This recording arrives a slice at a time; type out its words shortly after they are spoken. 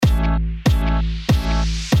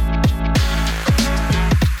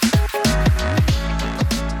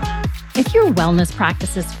wellness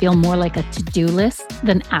practices feel more like a to-do list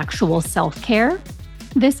than actual self-care?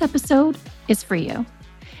 This episode is for you.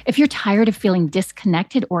 If you're tired of feeling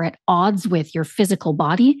disconnected or at odds with your physical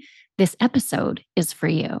body, this episode is for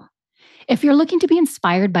you. If you're looking to be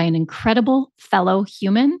inspired by an incredible fellow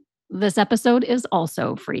human, this episode is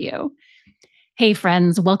also for you. Hey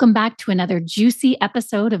friends, welcome back to another juicy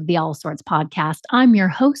episode of the All Sorts podcast. I'm your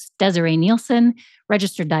host, Desiree Nielsen,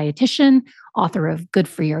 registered dietitian, author of Good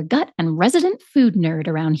for Your Gut, and resident food nerd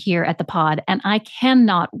around here at the pod. And I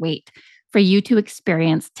cannot wait for you to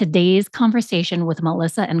experience today's conversation with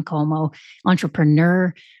Melissa Nkomo,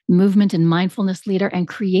 entrepreneur, movement and mindfulness leader, and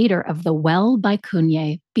creator of The Well by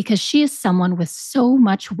Kunye, because she is someone with so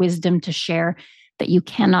much wisdom to share that you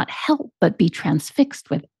cannot help but be transfixed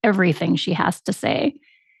with everything she has to say.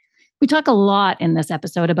 We talk a lot in this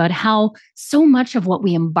episode about how so much of what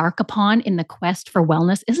we embark upon in the quest for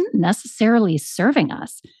wellness isn't necessarily serving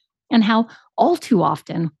us, and how all too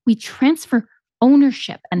often we transfer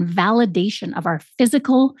ownership and validation of our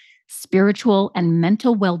physical, spiritual, and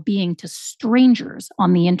mental well-being to strangers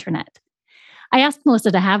on the internet. I asked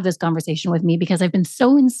Melissa to have this conversation with me because I've been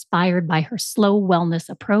so inspired by her slow wellness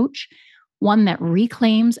approach, one that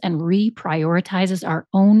reclaims and reprioritizes our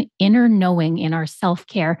own inner knowing in our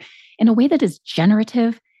self-care in a way that is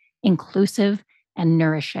generative, inclusive, and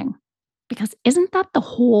nourishing. Because isn't that the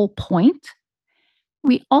whole point?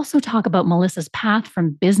 We also talk about Melissa's path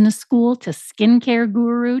from business school to skincare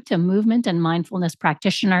guru to movement and mindfulness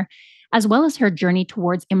practitioner, as well as her journey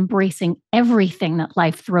towards embracing everything that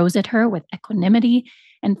life throws at her with equanimity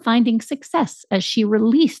and finding success as she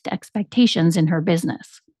released expectations in her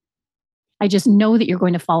business. I just know that you're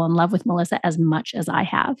going to fall in love with Melissa as much as I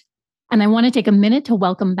have. And I want to take a minute to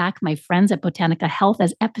welcome back my friends at Botanica Health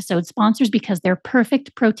as episode sponsors because their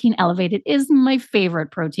Perfect Protein Elevated is my favorite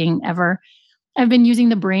protein ever. I've been using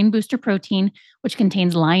the Brain Booster protein, which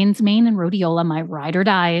contains lion's mane and rhodiola, my ride or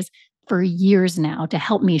dies, for years now to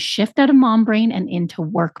help me shift out of mom brain and into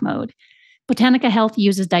work mode. Botanica Health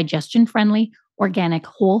uses digestion-friendly, organic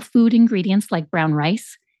whole food ingredients like brown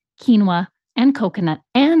rice, quinoa, and coconut,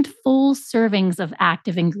 and full servings of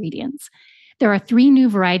active ingredients. There are 3 new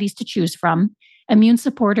varieties to choose from: Immune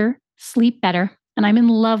Supporter, Sleep Better, and I'm in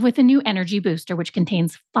love with the new Energy Booster, which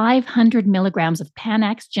contains 500 milligrams of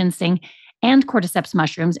Panax ginseng and cordyceps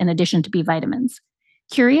mushrooms in addition to B vitamins.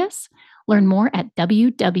 Curious? Learn more at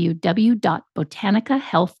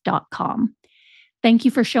www.botanicahealth.com. Thank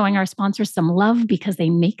you for showing our sponsors some love because they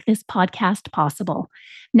make this podcast possible.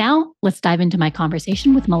 Now, let's dive into my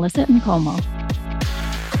conversation with Melissa Nkomo.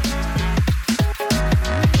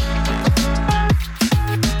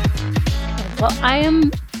 Well, I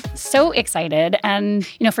am so excited. And,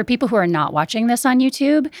 for people who are not watching this on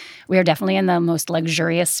YouTube, we are definitely in the most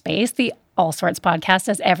luxurious space the All Sorts podcast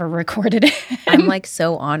has ever recorded in. I'm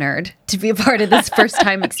so honored to be a part of this first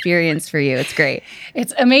time experience for you. It's great.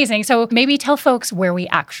 It's amazing. So maybe tell folks where we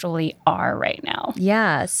actually are right now.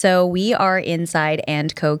 Yeah. So we are inside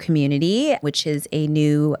 &Co Community, which is a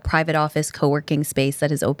new private office co-working space that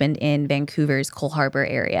has opened in Vancouver's Cole Harbour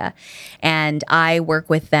area. And I work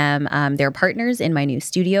with them. They're partners in my new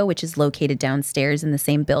studio, which is located downstairs in the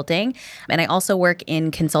same building. And I also work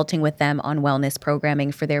in consulting with them on wellness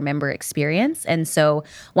programming for their member experience. And so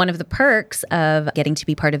one of the perks of getting to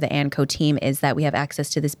be part of the &Co team is that we have access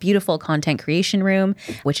to this beautiful content creation room,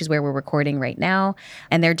 which is where we're recording right now.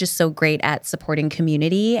 And they're just so great at supporting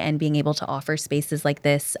community and being able to offer spaces like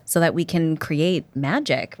this so that we can create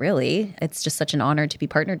magic, really. It's just such an honor to be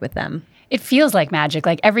partnered with them. It feels like magic,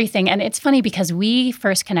 like everything. And it's funny because we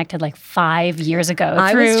first connected 5 years ago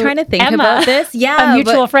I through was trying to think Emma, about this. Yeah, a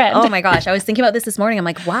mutual friend. Oh my gosh. I was thinking about this morning. I'm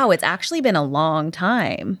like, wow, it's actually been a long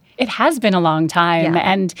time. It has been a long time. Yeah.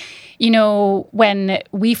 And, when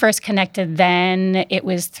we first connected then, it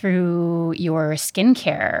was through your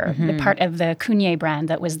skincare, the part of the Kunye brand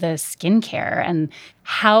that was the skincare. And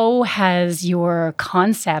how has your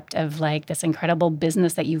concept of this incredible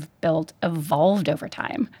business that you've built evolved over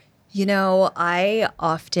time? I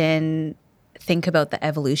often think about the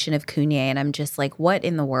evolution of Kunye and I'm just like, what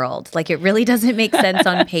in the world? It really doesn't make sense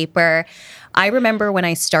on paper. I remember when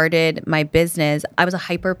I started my business, I was a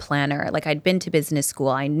hyper planner. I'd been to business school.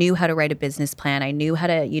 I knew how to write a business plan. I knew how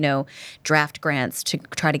to, draft grants to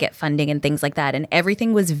try to get funding and things like that. And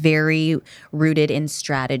everything was very rooted in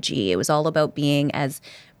strategy. It was all about being as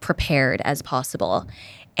prepared as possible.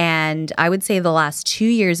 And I would say the last 2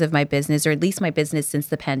 years of my business, or at least my business since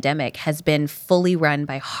the pandemic, has been fully run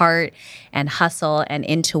by heart and hustle and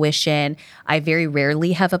intuition. I very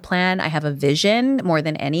rarely have a plan. I have a vision more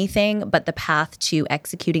than anything, but the path to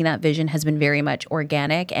executing that vision has been very much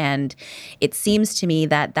organic. And it seems to me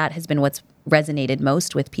that that has been what's resonated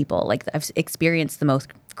most with people. Like I've experienced the most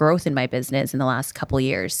growth in my business in the last couple of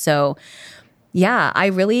years. So yeah,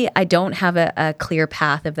 I don't have a clear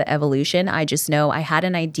path of the evolution. I just know I had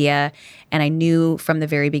an idea and I knew from the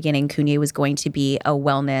very beginning Kunye was going to be a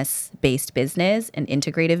wellness-based business, an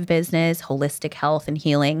integrative business, holistic health and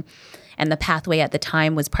healing. And the pathway at the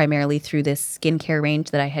time was primarily through this skincare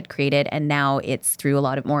range that I had created. And now it's through a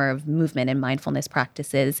lot of more of movement and mindfulness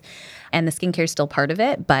practices. And the skincare is still part of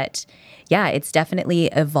it. But yeah, it's definitely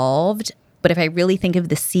evolved. But if I really think of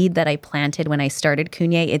the seed that I planted when I started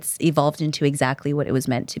Kunye, it's evolved into exactly what it was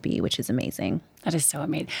meant to be, which is amazing. That is so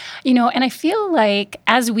amazing. And I feel like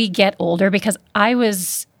as we get older, because I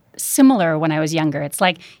was similar when I was younger, it's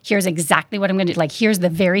like, here's exactly what I'm going to do. Like, here's the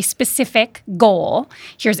very specific goal.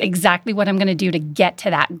 Here's exactly what I'm going to do to get to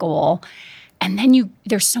that goal. And then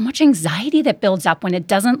there's so much anxiety that builds up when it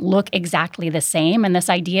doesn't look exactly the same. And this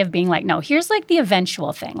idea of being like, no, here's like the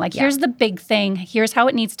eventual thing. Like, here's the big thing. Here's how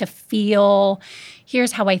it needs to feel.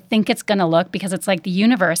 Here's how I think it's going to look. Because it's like the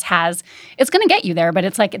universe it's going to get you there. But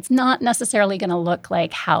it's like, it's not necessarily going to look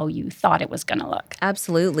like how you thought it was going to look.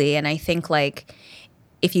 Absolutely. And I think like,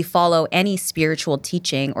 if you follow any spiritual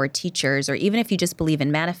teaching or teachers, or even if you just believe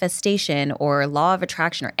in manifestation or law of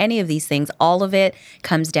attraction or any of these things, all of it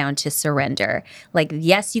comes down to surrender. Like,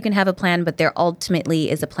 yes, you can have a plan, but there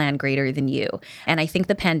ultimately is a plan greater than you. And I think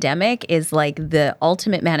the pandemic is like the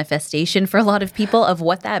ultimate manifestation for a lot of people of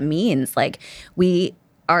what that means. Like, we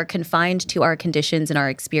are confined to our conditions and our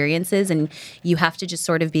experiences, and you have to just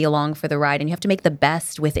sort of be along for the ride, and you have to make the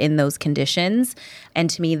best within those conditions. And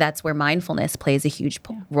to me, that's where mindfulness plays a huge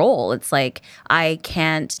role. It's like, I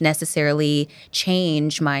can't necessarily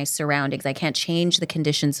change my surroundings. I can't change the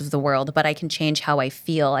conditions of the world, but I can change how I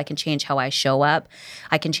feel. I can change how I show up.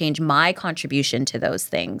 I can change my contribution to those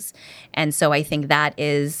things. And so I think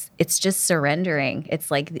it's just surrendering. It's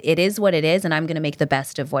like, it is what it is, and I'm going to make the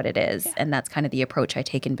best of what it is. Yeah. And that's kind of the approach I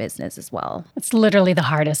take in business as well. It's literally the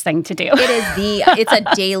hardest thing to do. It's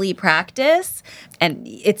a daily practice, and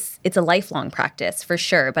it's a lifelong practice for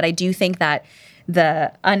sure. But I do think that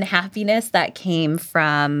the unhappiness that came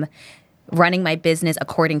from running my business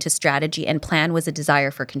according to strategy and plan was a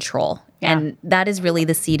desire for control. Yeah. And that is really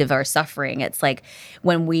the seed of our suffering. It's like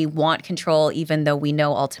when we want control, even though we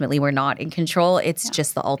know ultimately we're not in control, it's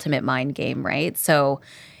just the ultimate mind game, right? So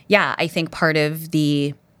yeah, I think part of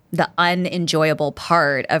the unenjoyable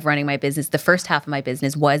part of running my business, the first half of my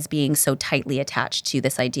business, was being so tightly attached to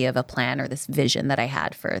this idea of a plan or this vision that I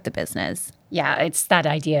had for the business. Yeah, it's that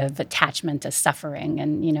idea of attachment to suffering.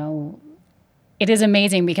 And, it is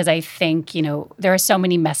amazing because I think, there are so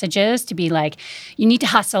many messages to be like, you need to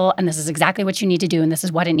hustle, and this is exactly what you need to do, and this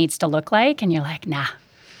is what it needs to look like. And you're like, nah.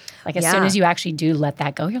 Like, as soon as you actually do let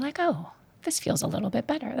that go, you're like, oh, this feels a little bit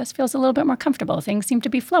better. This feels a little bit more comfortable. Things seem to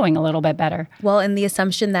be flowing a little bit better. Well, and the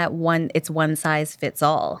assumption that it's one size fits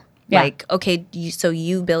all. Yeah. Like, okay, so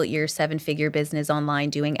you built your 7-figure business online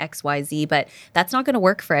doing X, Y, Z, but that's not going to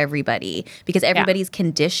work for everybody, because everybody's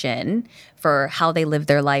condition for how they live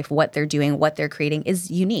their life, what they're doing, what they're creating is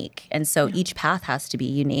unique. And so each path has to be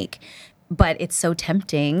unique. But it's so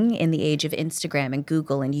tempting in the age of Instagram and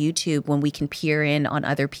Google and YouTube when we can peer in on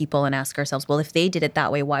other people and ask ourselves, well, if they did it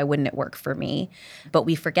that way, why wouldn't it work for me? But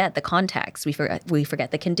we forget the context. We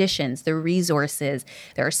forget the conditions, the resources.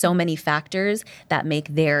 There are so many factors that make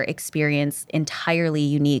their experience entirely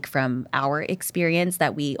unique from our experience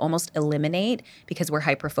that we almost eliminate because we're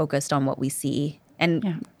hyper-focused on what we see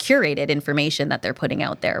and curated information that they're putting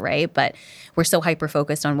out there, right? But we're so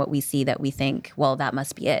hyper-focused on what we see that we think, well, that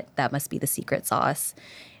must be it. That must be the secret sauce.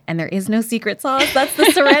 And there is no secret sauce. That's the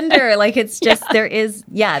surrender. Like, it's just, there's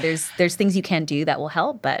things you can do that will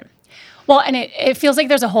help, but... Well, and it feels like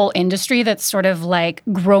there's a whole industry that's sort of like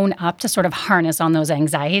grown up to sort of harness on those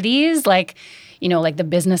anxieties. Like, like the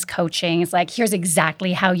business coaching. It's like, here's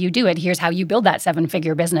exactly how you do it. Here's how you build that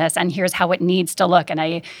 7-figure business, and here's how it needs to look.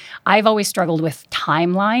 And I've always struggled with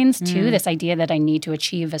timelines too. This idea that I need to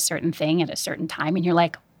achieve a certain thing at a certain time. And you're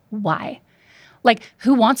like, why? Like,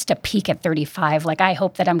 who wants to peak at 35? Like, I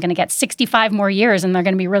hope that I'm going to get 65 more years, and they're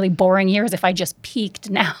going to be really boring years if I just peaked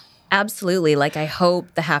now. Absolutely. Like, I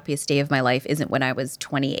hope the happiest day of my life isn't when I was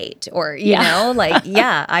 28 or,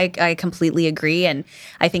 I completely agree. And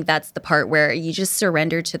I think that's the part where you just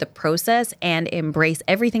surrender to the process and embrace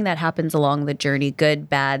everything that happens along the journey, good,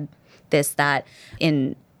 bad, this, that,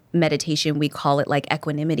 in meditation, we call it like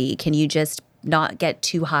equanimity. Can you just not get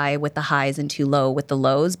too high with the highs and too low with the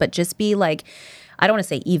lows, but just be like, I don't want to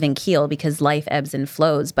say even keel because life ebbs and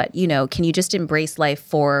flows, but can you just embrace life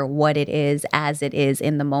for what it is, as it is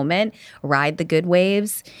in the moment, ride the good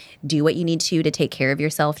waves, do what you need to take care of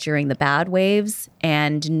yourself during the bad waves,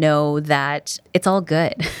 and know that it's all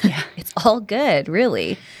good. Yeah. It's all good,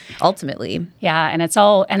 really, ultimately. Yeah, and it's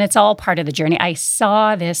all part of the journey. I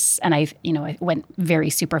saw this, and it went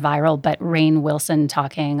very super viral, but Rainn Wilson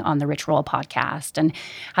talking on the Rich Roll podcast, and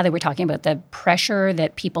how they were talking about the pressure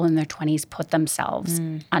that people in their 20s put themselves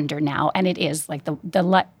under now. And it is like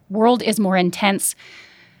the world is more intense.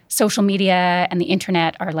 Social media and the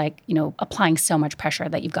internet are applying so much pressure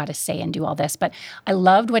that you've got to say and do all this. But I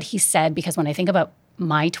loved what he said, because when I think about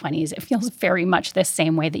my 20s, it feels very much the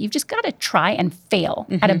same way, that you've just got to try and fail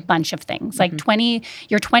at a bunch of things. Like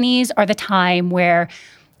your 20s are the time where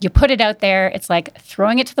you put it out there. It's like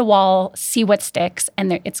throwing it to the wall, see what sticks,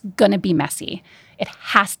 and it's going to be messy. It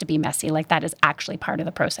has to be messy. Like, that is actually part of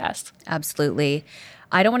the process. Absolutely.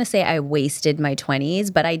 I don't want to say I wasted my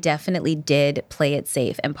 20s, but I definitely did play it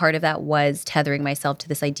safe. And part of that was tethering myself to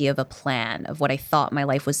this idea of a plan of what I thought my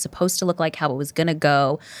life was supposed to look like, how it was going to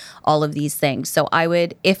go, all of these things. So I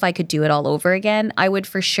would, if I could do it all over again, I would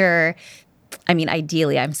for sure,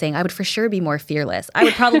 ideally, I'm saying I would for sure be more fearless. I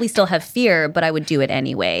would probably still have fear, but I would do it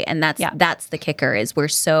anyway. And that's the kicker, is we're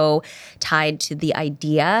so tied to the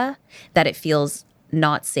idea that it feels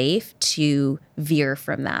not safe to veer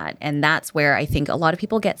from that. And that's where I think a lot of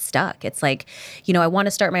people get stuck. It's like, I want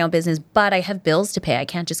to start my own business, but I have bills to pay. I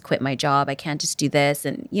can't just quit my job. I can't just do this.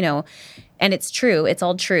 And, and it's true. It's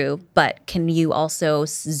all true. But can you also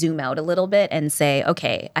zoom out a little bit and say,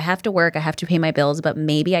 okay, I have to work. I have to pay my bills, but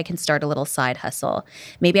maybe I can start a little side hustle.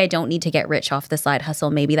 Maybe I don't need to get rich off the side hustle.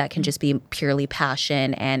 Maybe that can just be purely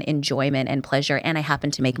passion and enjoyment and pleasure. And I happen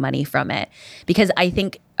to make money from it. Because I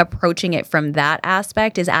think approaching it from that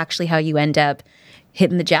aspect is actually how you end up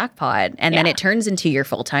hitting the jackpot. And then it turns into your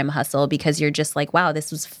full-time hustle, because you're just like, wow, this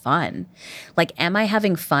was fun. Like, am I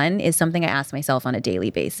having fun is something I ask myself on a daily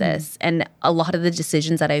basis. And a lot of the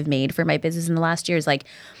decisions that I've made for my business in the last year is like,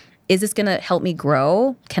 is this going to help me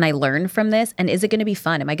grow? Can I learn from this? And is it going to be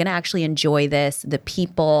fun? Am I going to actually enjoy this, the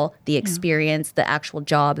people, the experience, the actual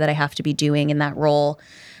job that I have to be doing in that role?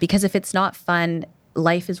 Because if it's not fun,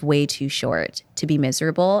 life is way too short to be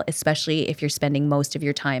miserable, especially if you're spending most of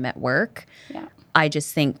your time at work. Yeah. I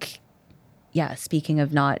just think, speaking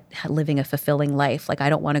of not living a fulfilling life, like, I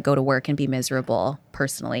don't want to go to work and be miserable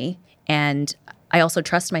personally. And I also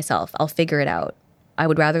trust myself. I'll figure it out. I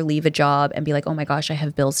would rather leave a job and be like, oh my gosh, I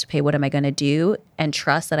have bills to pay. What am I going to do? And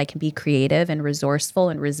trust that I can be creative and resourceful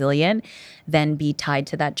and resilient than be tied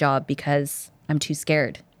to that job because I'm too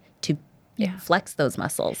scared to flex those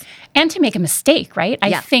muscles. And to make a mistake, right?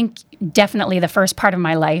 I think definitely the first part of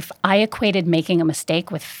my life, I equated making a mistake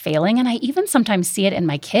with failing. And I even sometimes see it in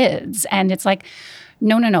my kids. And it's like,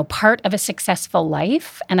 no, part of a successful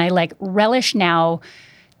life. And I relish now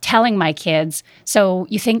telling my kids, so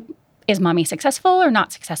you think, is mommy successful or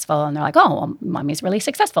not successful? And they're like, oh, well, mommy's really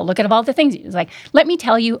successful. Look at all the things. It's like, let me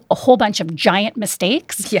tell you a whole bunch of giant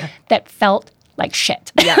mistakes that felt like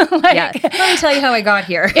shit. Yeah. Let me tell you how I got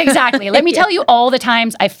here. Exactly. Let me tell you all the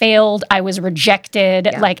times I failed, I was rejected,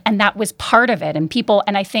 and that was part of it.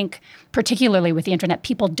 And I think particularly with the internet,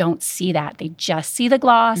 people don't see that. They just see the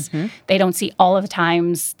gloss. They don't see all of the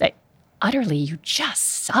times that utterly you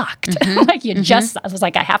just sucked. I was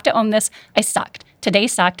like, I have to own this. I sucked. Today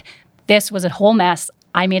sucked. This was a whole mess.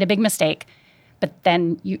 I made a big mistake. But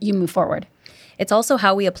then you move forward. It's also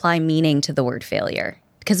how we apply meaning to the word failure.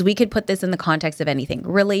 Because we could put this in the context of anything,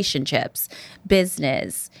 relationships,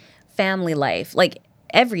 business, family life, like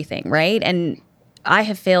everything, right? And I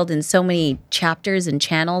have failed in so many chapters and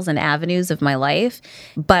channels and avenues of my life.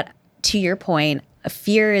 But to your point,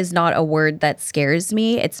 fear is not a word that scares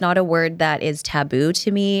me. It's not a word that is taboo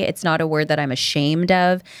to me. It's not a word that I'm ashamed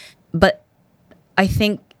of. But I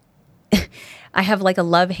think I have a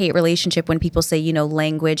love-hate relationship when people say,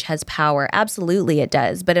 language has power. Absolutely it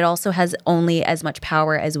does. But it also has only as much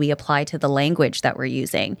power as we apply to the language that we're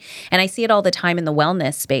using. And I see it all the time in the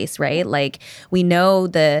wellness space, right? Like, we know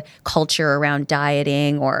the culture around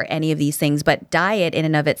dieting or any of these things, but diet in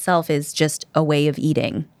and of itself is just a way of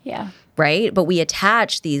eating. Yeah. Right? But we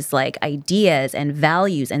attach these ideas and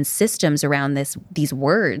values and systems around these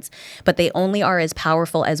words, but they only are as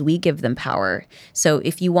powerful as we give them power. So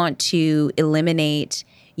if you want to eliminate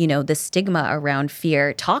the stigma around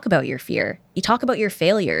fear. Talk about your fear. You talk about your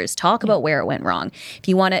failures. Talk about where it went wrong. If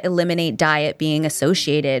you want to eliminate diet being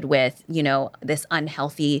associated with, this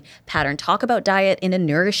unhealthy pattern, talk about diet in a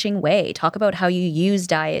nourishing way. Talk about how you use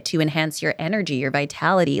diet to enhance your energy, your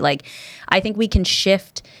vitality. Like, I think we can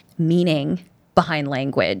shift meaning behind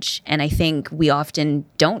language. And I think we often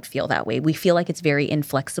don't feel that way. We feel like it's very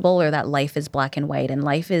inflexible, or that life is black and white. And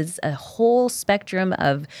life is a whole spectrum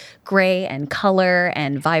of gray and color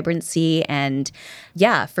and vibrancy. And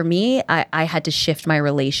yeah, for me, I had to shift my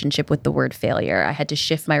relationship with the word failure. I had to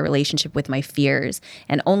shift my relationship with my fears.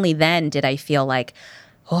 And only then did I feel like,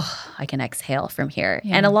 oh, I can exhale from here.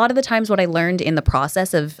 Yeah. And a lot of the times what I learned in the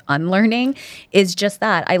process of unlearning is just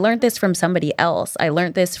that. I learned this from somebody else. I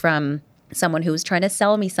learned this from someone who was trying to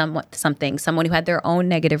sell me something, someone who had their own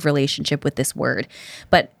negative relationship with this word.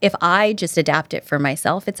 But if I just adapt it for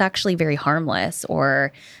myself, it's actually very harmless,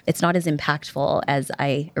 or it's not as impactful as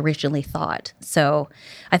I originally thought. So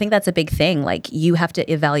I think that's a big thing. Like, you have to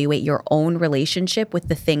evaluate your own relationship with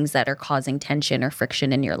the things that are causing tension or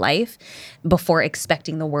friction in your life before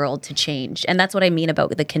expecting the world to change. And that's what I mean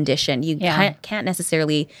about the condition. You can't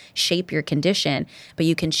necessarily shape your condition, but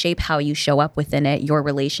you can shape how you show up within it, your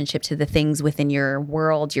relationship to the things within your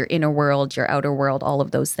world, your inner world, your outer world, all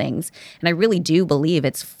of those things. And I really do believe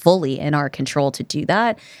it's fully in our control to do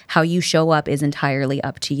that. How you show up is entirely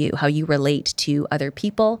up to you. How you relate to other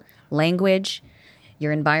people, language,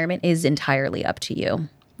 your environment is entirely up to you.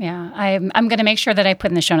 Yeah, I'm going to make sure that I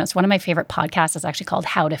put in the show notes. One of my favorite podcasts is actually called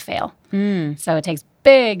How to Fail. So it takes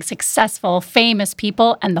big, successful, famous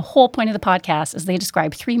people, and the whole point of the podcast is they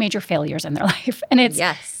describe 3 major failures in their life. And it's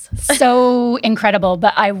so incredible.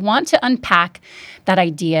 But I want to unpack that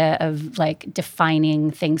idea of like defining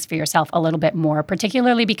things for yourself a little bit more,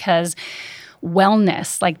 particularly because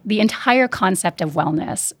wellness, like the entire concept of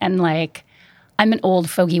wellness, and like I'm an old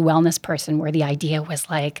fogey wellness person where the idea was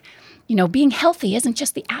like, being healthy isn't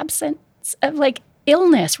just the absence of like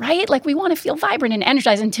illness, right? Like we want to feel vibrant and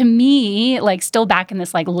energized. And to me, like still back in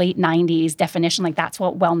this like late 90s definition, like that's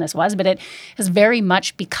what wellness was, but it has very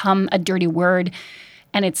much become a dirty word.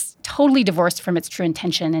 And it's totally divorced from its true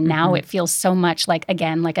intention. And now it feels so much like,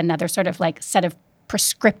 again, like another sort of like set of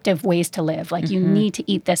prescriptive ways to live. Like you need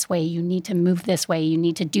to eat this way, you need to move this way, you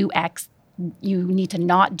need to do X, you need to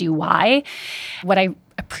not do Y. What I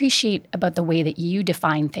appreciate about the way that you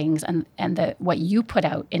define things and what you put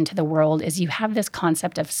out into the world is you have this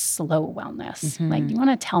concept of slow wellness. Like, you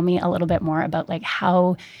want to tell me a little bit more about like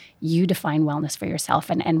how you define wellness for yourself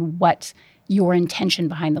and what your intention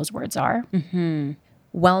behind those words are?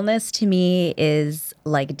 Wellness to me is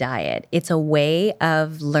like diet. It's a way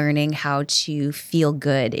of learning how to feel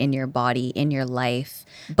good in your body, in your life.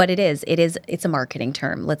 But it's a marketing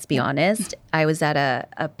term, let's be honest. I was at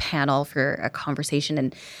a panel for a conversation,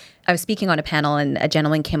 and I was speaking on a panel, and a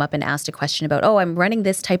gentleman came up and asked a question about, I'm running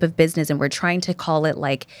this type of business and we're trying to call it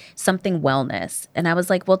like something wellness. And I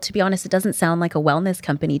was like, well, to be honest, it doesn't sound like a wellness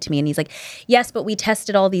company to me. And he's like, yes, but we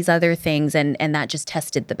tested all these other things and that just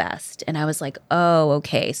tested the best. And I was like, oh,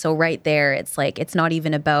 okay. So right there, it's like, it's not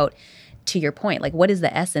even about, to your point, like what is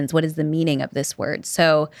the essence? What is the meaning of this word?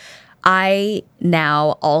 So I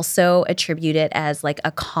now also attribute it as like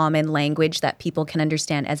a common language that people can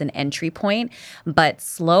understand as an entry point. But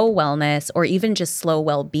slow wellness, or even just slow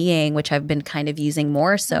well-being, which I've been kind of using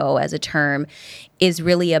more so as a term, is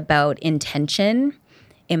really about intention,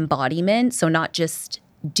 embodiment. So not just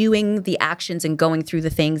doing the actions and going through the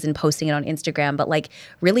things and posting it on Instagram, but like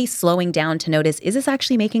really slowing down to notice, is this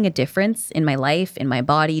actually making a difference in my life, in my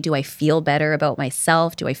body? Do I feel better about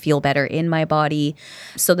myself? Do I feel better in my body?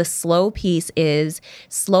 So the slow piece is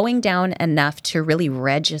slowing down enough to really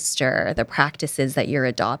register the practices that you're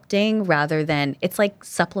adopting, rather than, it's like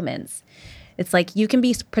supplements. It's like you can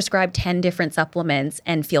be prescribed 10 different supplements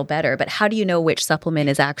and feel better, but how do you know which supplement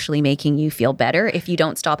is actually making you feel better if you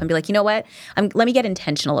don't stop and be like, you know what, let me get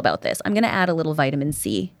intentional about this. I'm going to add a little vitamin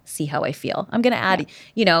C, see how I feel. I'm going to add,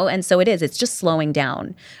 and so it's just slowing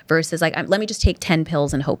down versus like, let me just take 10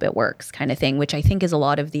 pills and hope it works kind of thing, which I think is a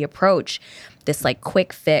lot of the approach. This like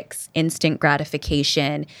quick fix, instant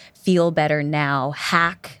gratification, feel better now,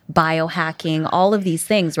 hack, biohacking, all of these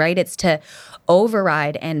things, right? It's to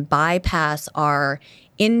override and bypass our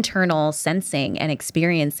internal sensing and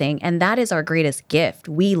experiencing. And that is our greatest gift.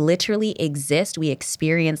 We literally exist. We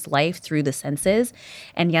experience life through the senses.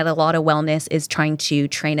 And yet a lot of wellness is trying to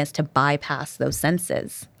train us to bypass those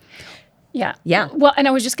senses. Yeah. Yeah. Well, and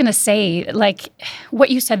I was just going to say, like,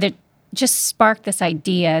 what you said that just sparked this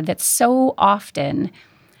idea that so often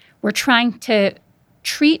we're trying to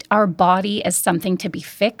treat our body as something to be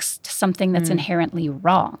fixed, something that's inherently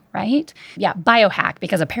wrong, right? Yeah, biohack,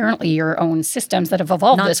 because apparently your own systems that have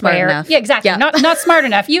evolved Not this smart way are enough. yeah, exactly, Yeah. not smart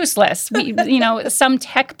enough, useless. Some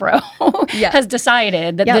tech bro has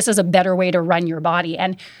decided that this is a better way to run your body,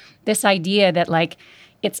 and this idea that like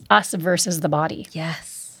it's us versus the body.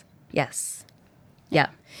 Yes. Yeah.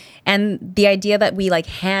 And the idea that we like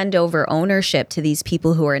hand over ownership to these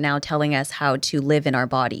people who are now telling us how to live in our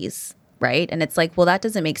bodies, right? And it's like, well, that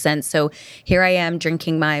doesn't make sense. So here I am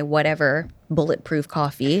drinking my whatever bulletproof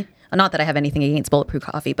coffee. Not that I have anything against bulletproof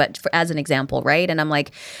coffee, but as an example, right? And I'm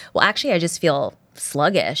like, well, actually, I just feel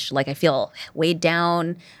sluggish. Like I feel weighed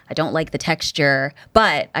down. I don't like the texture,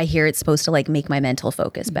 but I hear it's supposed to like make my mental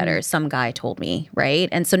focus better. Some guy told me, right?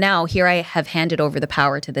 And so now here I have handed over the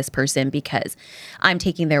power to this person because I'm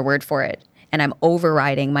taking their word for it. And I'm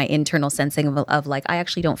overriding my internal sensing of like, I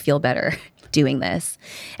actually don't feel better doing this.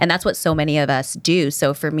 And that's what so many of us do.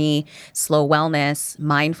 So for me, slow wellness,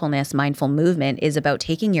 mindfulness, mindful movement is about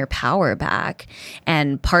taking your power back.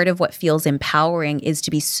 And part of what feels empowering is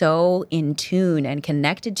to be so in tune and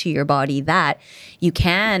connected to your body that you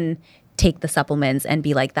can take the supplements and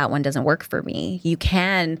be like, that one doesn't work for me. You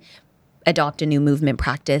can adopt a new movement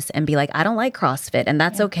practice and be like, I don't like CrossFit, and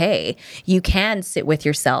that's okay. You can sit with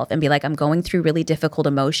yourself and be like, I'm going through really difficult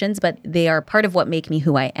emotions, but they are part of what make me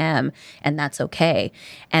who I am, and that's okay.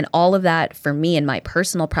 And all of that for me in my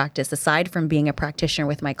personal practice, aside from being a practitioner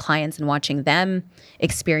with my clients and watching them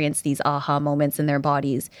experience these aha moments in their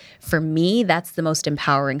bodies, for me, that's the most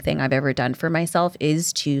empowering thing I've ever done for myself,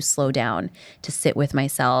 is to slow down, to sit with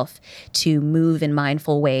myself, to move in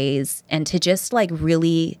mindful ways, and to just like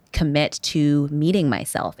really commit to meeting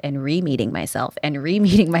myself and re-meeting myself and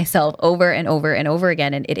re-meeting myself over and over and over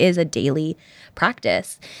again. And it is a daily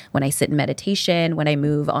practice. When I sit in meditation, when I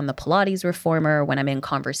move on the Pilates reformer, when I'm in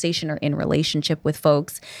conversation or in relationship with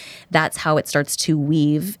folks, that's how it starts to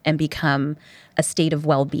weave and become a state of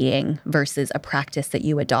well-being versus a practice that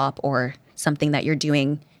you adopt or something that you're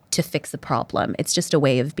doing to fix a problem. It's just a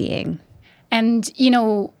way of being. And,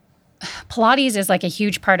 Pilates is like a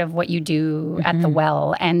huge part of what you do at the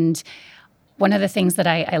well. And one of the things that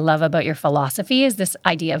I love about your philosophy is this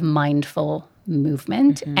idea of mindful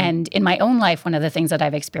movement. And in my own life, one of the things that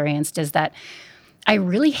I've experienced is that I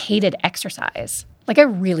really hated exercise. Like I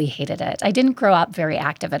really hated it. I didn't grow up very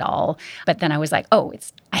active at all. But then I was like,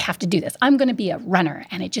 I have to do this. I'm going to be a runner.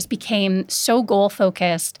 And it just became so goal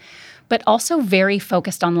focused, but also very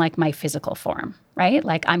focused on like my physical form, right?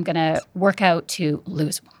 Like I'm going to work out to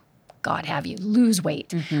lose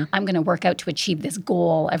weight. I'm going to work out to achieve this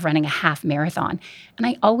goal of running a half marathon. And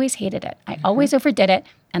I always hated it. I always overdid it.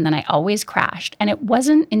 And then I always crashed. And it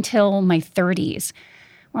wasn't until my 30s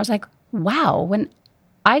where I was like, wow, when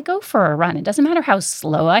I go for a run, it doesn't matter how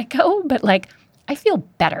slow I go, but like I feel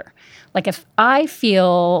better. Like if I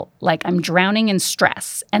feel like I'm drowning in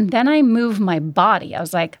stress and then I move my body, I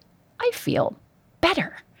was like, I feel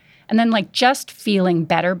better. And then like just feeling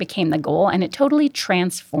better became the goal, and it totally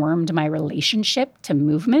transformed my relationship to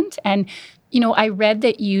movement. And, I read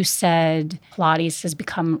that you said Pilates has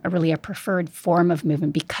become a preferred form of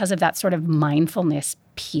movement because of that sort of mindfulness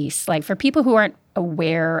piece. Like for people who aren't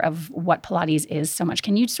aware of what Pilates is so much,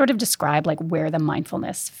 can you sort of describe like where the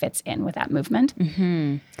mindfulness fits in with that movement?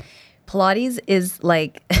 Pilates is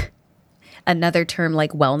like another term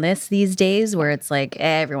like wellness these days, where it's like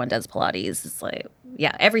everyone does Pilates. It's like,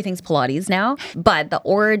 yeah, everything's Pilates now. But the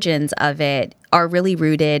origins of it are really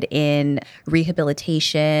rooted in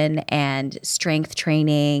rehabilitation and strength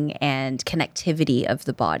training and connectivity of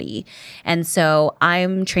the body. And so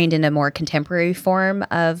I'm trained in a more contemporary form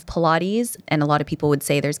of Pilates, and a lot of people would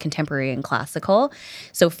say there's contemporary and classical.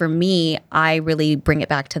 So for me, I really bring it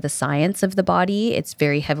back to the science of the body. It's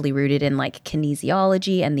very heavily rooted in like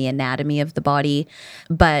kinesiology and the anatomy of the body.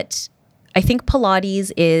 But I think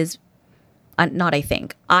Pilates is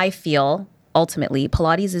I feel ultimately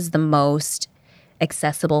Pilates is the most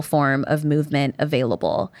accessible form of movement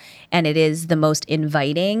available. And it is the most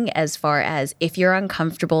inviting as far as if you're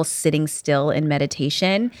uncomfortable sitting still in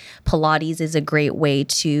meditation, Pilates is a great way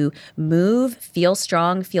to move, feel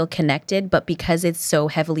strong, feel connected. But because it's so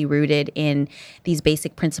heavily rooted in these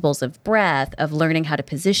basic principles of breath, of learning how to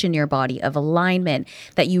position your body, of alignment,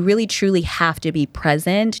 that you really truly have to be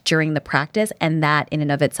present during the practice. And that in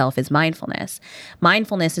and of itself is mindfulness.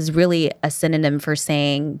 Mindfulness is really a synonym for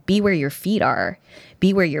saying, be where your feet are.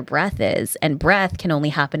 be where your breath is. And breath can only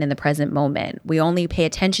happen in the present moment. We only pay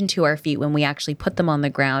attention to our feet when we actually put them on the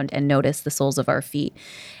ground and notice the soles of our feet.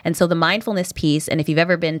 And so the mindfulness piece, and if you've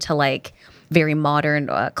ever been to like very modern,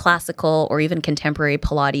 classical, or even contemporary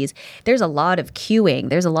Pilates, there's a lot of cueing,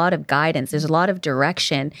 there's a lot of guidance, there's a lot of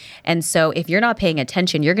direction. And so if you're not paying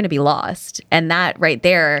attention, you're going to be lost. And that right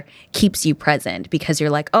there keeps you present because you're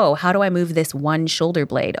like, oh, how do I move this one shoulder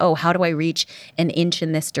blade? Oh, how do I reach an inch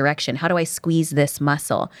in this direction? How do I squeeze this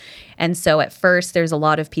muscle? And so at first, there's a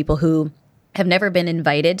lot of people who have never been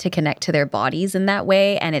invited to connect to their bodies in that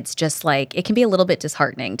way. And it's just like, it can be a little bit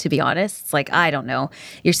disheartening, to be honest. It's like, I don't know,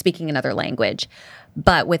 you're speaking another language.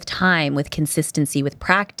 But with time, with consistency, with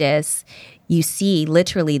practice, you see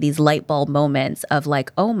literally these light bulb moments of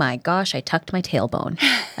like, oh my gosh, I tucked my tailbone.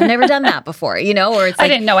 I've never done that before, you know, or it's like, I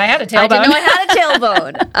didn't know I had a tailbone. I didn't know I had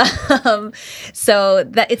a tailbone. So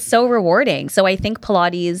that it's so rewarding. So I think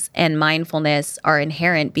Pilates and mindfulness are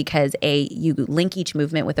inherent because you link each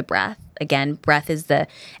movement with a breath. Again, breath is the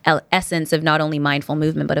essence of not only mindful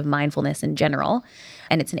movement, but of mindfulness in general.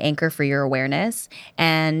 And it's an anchor for your awareness.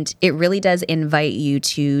 And it really does invite you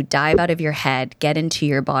to dive out of your head, get into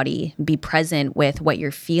your body, be present with what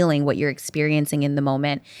you're feeling, what you're experiencing in the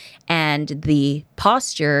moment. And the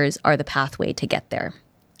postures are the pathway to get there.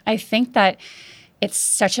 I think that it's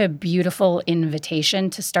such a beautiful invitation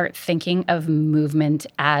to start thinking of movement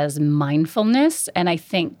as mindfulness. And I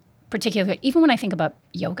think particularly, even when I think about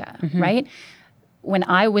yoga, right? When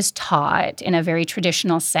I was taught in a very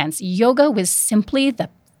traditional sense, yoga was simply the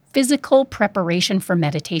physical preparation for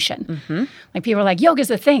meditation. Like people are like, yoga's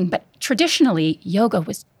the thing. But traditionally, yoga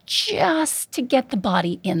was just to get the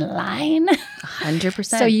body in line. 100%.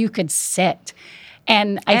 So you could sit.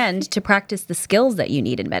 And to practice the skills that you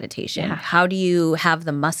need in meditation. Yeah. How do you have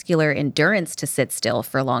the muscular endurance to sit still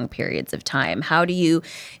for long periods of time? How do you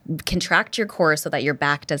contract your core so that your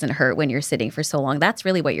back doesn't hurt when you're sitting for so long? That's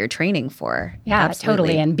really what you're training for. Yeah, Absolutely.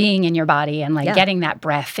 totally. And being in your body and like getting that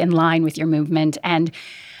breath in line with your movement. And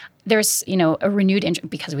there's, you know, a renewed interest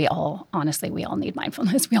because we all need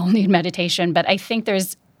mindfulness. We all need meditation. But I think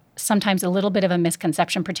there's sometimes a little bit of a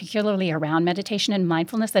misconception, particularly around meditation and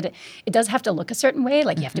mindfulness, that it does have to look a certain way.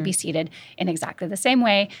 Like you have to be seated in exactly the same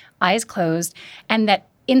way, eyes closed, and that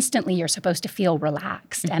instantly you're supposed to feel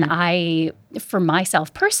relaxed. And I, for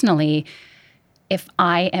myself personally, if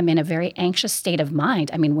I am in a very anxious state of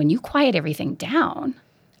mind, I mean, when you quiet everything down,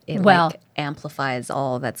 it like amplifies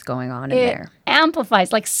all that's going on in there.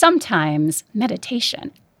 Amplifies. Like sometimes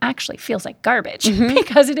meditation actually feels like garbage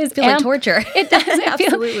because it is like torture. It does.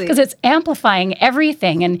 Absolutely. Because it's amplifying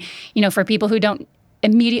everything. And, you know, for people who don't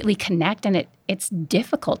immediately connect and it's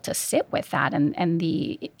difficult to sit with that and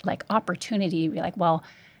the like opportunity to be like, well,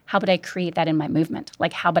 how would I create that in my movement?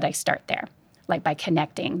 Like, how would I start there? Like by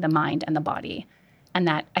connecting the mind and the body. And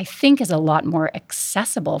that I think is a lot more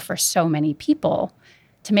accessible for so many people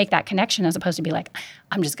to make that connection as opposed to be like,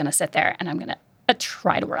 I'm just going to sit there and I'm going to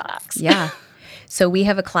try to relax. Yeah. So we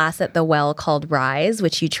have a class at the Well called Rise,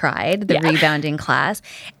 which you tried, the rebounding class.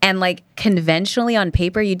 And like conventionally on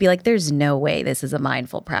paper, you'd be like, there's no way this is a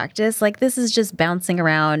mindful practice. Like this is just bouncing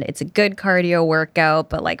around. It's a good cardio workout,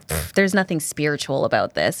 but like there's nothing spiritual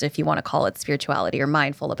about this, if you want to call it spirituality or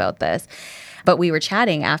mindful about this. But we were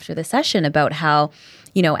chatting after the session about how,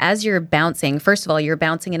 you know, as you're bouncing, first of all, you're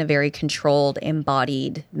bouncing in a very controlled,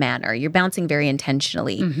 embodied manner. You're bouncing very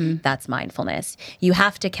intentionally. That's mindfulness. You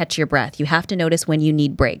have to catch your breath. You have to notice when you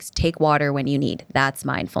need breaks. Take water when you need. That's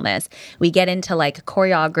mindfulness. We get into like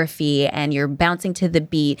choreography and you're bouncing to the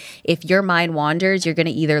beat. If your mind wanders, you're going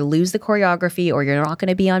to either lose the choreography or you're not going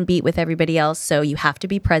to be on beat with everybody else. So you have to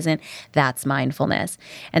be present. That's mindfulness.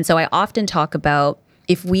 And so I often talk about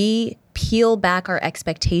if we peel back our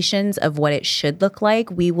expectations of what it should look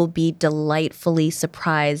like, we will be delightfully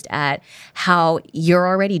surprised at how you're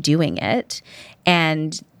already doing it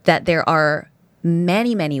and that there are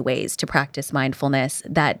many, many ways to practice mindfulness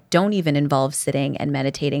that don't even involve sitting and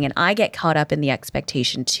meditating. And I get caught up in the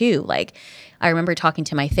expectation too. Like I remember talking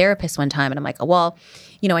to my therapist one time and I'm like, oh, well,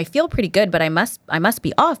 you know, I feel pretty good, but I must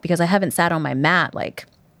be off because I haven't sat on my mat. Like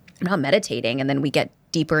I'm not meditating. And then we get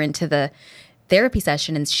deeper into the therapy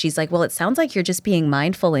session and she's like, well, it sounds like you're just being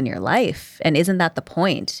mindful in your life. And isn't that the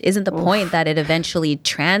point? Isn't the point that it eventually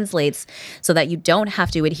translates so that you don't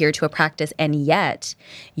have to adhere to a practice and yet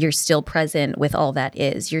you're still present with all that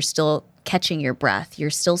is. You're still catching your breath. You're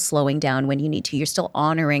still slowing down when you need to. You're still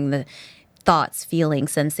honoring the thoughts,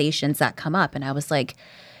 feelings, sensations that come up. And I was like,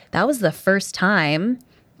 that was the first time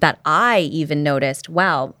that I even noticed,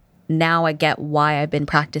 wow, now I get why I've been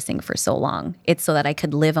practicing for so long. It's so that I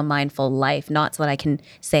could live a mindful life, not so that I can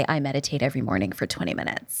say I meditate every morning for 20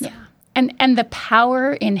 minutes. Yeah. And the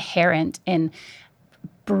power inherent in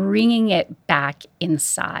bringing it back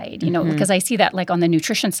inside, because I see that like on the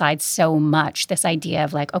nutrition side so much, this idea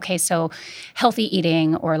of like, okay, so healthy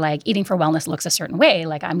eating or like eating for wellness looks a certain way.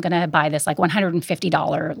 Like I'm going to buy this like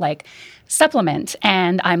 $150 like supplement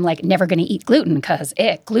and I'm like never going to eat gluten because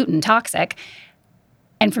gluten toxic.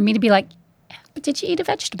 And for me to be like, but did you eat a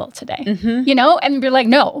vegetable today? And be like,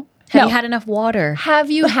 no. Have you had enough water? Have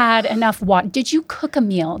you had enough water? Did you cook a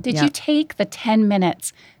meal? Did you take the 10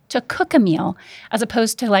 minutes to cook a meal as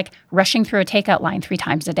opposed to like rushing through a takeout line 3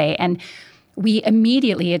 times a day? And we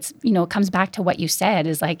immediately, it comes back to what you said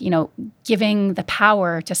is like, giving the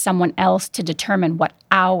power to someone else to determine what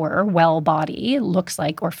our well body looks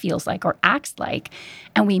like or feels like or acts like.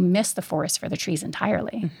 And we miss the forest for the trees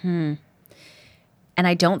entirely. And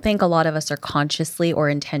I don't think a lot of us are consciously or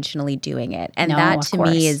intentionally doing it. And No, that to of course.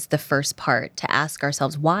 me is the first part, to ask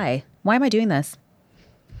ourselves, why? Why am I doing this?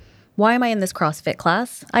 Why am I in this CrossFit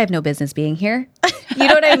class? I have no business being here. You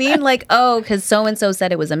know what I mean? Like, because so-and-so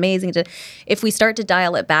said it was amazing. If we start to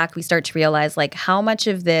dial it back, we start to realize like how much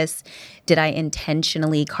of this did I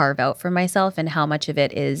intentionally carve out for myself and how much of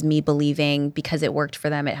it is me believing because it worked for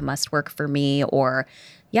them, it must work for me, or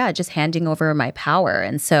just handing over my power.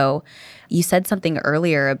 And so you said something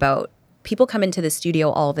earlier about people come into the studio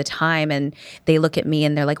all the time and they look at me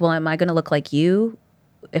and they're like, well, am I going to look like you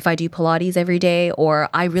if I do Pilates every day? Or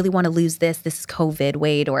I really want to lose this is COVID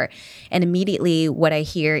weight. And immediately what I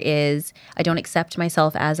hear is I don't accept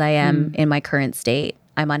myself as I am in my current state.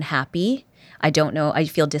 I'm unhappy. I don't know. I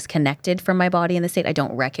feel disconnected from my body in the state. I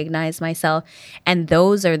don't recognize myself. And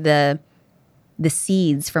those are the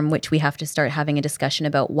seeds from which we have to start having a discussion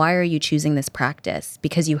about, why are you choosing this practice?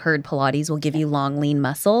 Because you heard Pilates will give you long, lean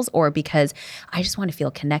muscles, or because I just want to feel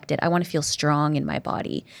connected. I want to feel strong in my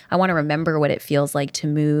body. I want to remember what it feels like to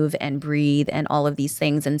move and breathe and all of these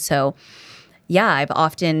things. And so,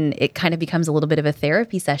 it kind of becomes a little bit of a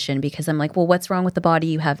therapy session because I'm like, well, what's wrong with the body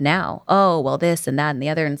you have now? Oh, well, this and that and the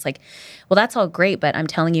other. And it's like, well, that's all great. But I'm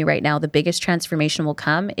telling you right now, the biggest transformation will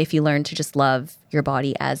come if you learn to just love your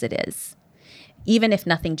body as it is. Even if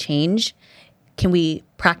nothing changed, can we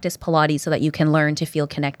practice Pilates so that you can learn to feel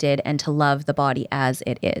connected and to love the body as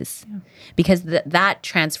it is? Yeah. Because that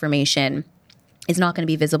transformation is not going to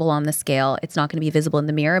be visible on the scale. It's not going to be visible in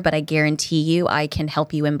the mirror, but I guarantee you I can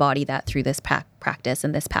help you embody that through this practice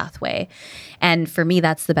and this pathway. And for me,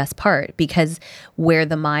 that's the best part, because where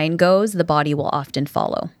the mind goes, the body will often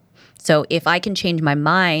follow. So if I can change my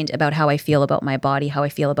mind about how I feel about my body, how I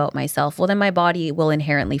feel about myself, well, then my body will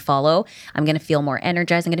inherently follow. I'm going to feel more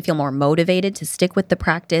energized. I'm going to feel more motivated to stick with the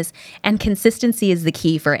practice. And consistency is the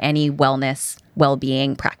key for any wellness,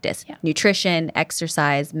 well-being practice. Yeah. Nutrition,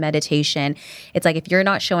 exercise, meditation. It's like if you're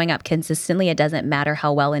not showing up consistently, it doesn't matter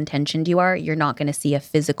how well-intentioned you are, you're not going to see a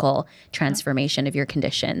physical transformation of your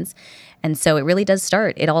conditions. And so it really does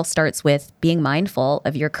start. It all starts with being mindful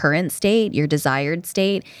of your current state, your desired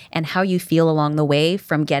state, and how you feel along the way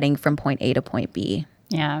from getting from point A to point B.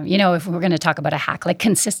 Yeah. If we're going to talk about a hack, like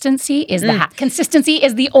consistency is the hack. Consistency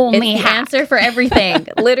is the only it's the answer for everything.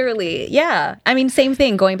 Literally. Yeah. I mean, same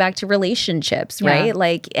thing going back to relationships, right? Yeah.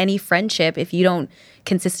 Like any friendship, if you don't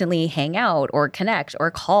consistently hang out or connect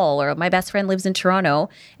or call, or my best friend lives in Toronto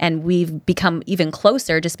and we've become even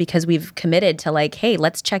closer just because we've committed to like, hey,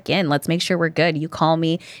 let's check in. Let's make sure we're good. You call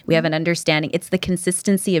me. We have an understanding. It's the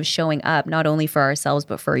consistency of showing up, not only for ourselves,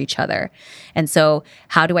 but for each other. And so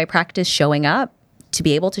how do I practice showing up? To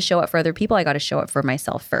be able to show up for other people, I got to show up for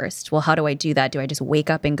myself first. Well, how do I do that? Do I just wake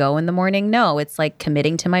up and go in the morning? No, it's like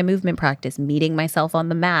committing to my movement practice, meeting myself on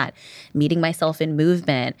the mat, meeting myself in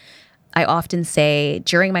movement. I often say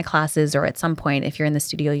during my classes, or at some point, if you're in the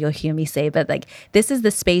studio, you'll hear me say, but like, this is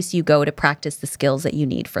the space you go to practice the skills that you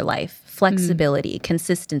need for life. Flexibility,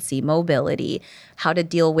 consistency, mobility, how to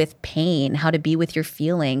deal with pain, how to be with your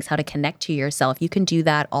feelings, how to connect to yourself. You can do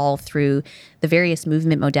that all through the various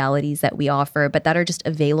movement modalities that we offer, but that are just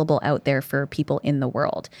available out there for people in the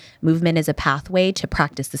world. Movement is a pathway to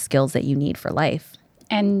practice the skills that you need for life.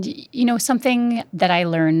 And, something that I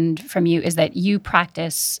learned from you is that you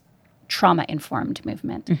practice trauma-informed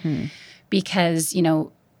movement. Because,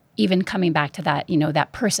 even coming back to that,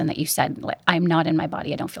 that person that you said, like, I'm not in my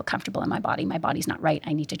body. I don't feel comfortable in my body. My body's not right.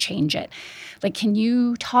 I need to change it. Like, can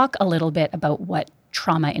you talk a little bit about what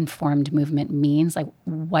trauma-informed movement means? Like,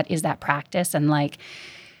 what is that practice? And like,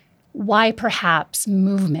 why perhaps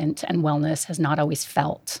movement and wellness has not always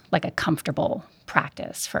felt like a comfortable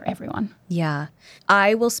practice for everyone? Yeah.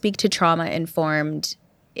 I will speak to trauma-informed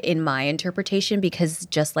in my interpretation, because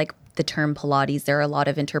just like the term Pilates, there are a lot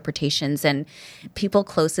of interpretations, and people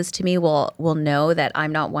closest to me will know that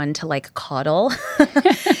I'm not one to like coddle.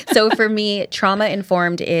 So for me, trauma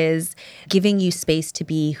informed is giving you space to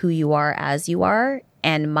be who you are as you are.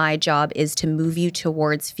 And my job is to move you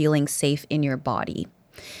towards feeling safe in your body.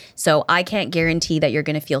 So I can't guarantee that you're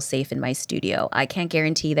going to feel safe in my studio. I can't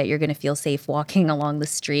guarantee that you're going to feel safe walking along the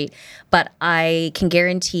street. But I can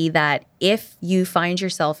guarantee that if you find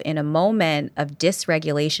yourself in a moment of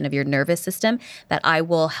dysregulation of your nervous system, that I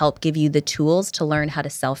will help give you the tools to learn how to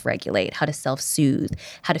self-regulate, how to self-soothe,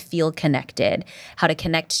 how to feel connected, how to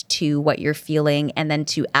connect to what you're feeling, and then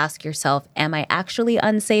to ask yourself, am I actually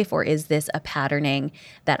unsafe, or is this a patterning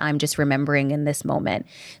that I'm just remembering in this moment?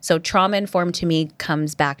 So trauma-informed to me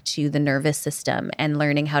comes back to the nervous system and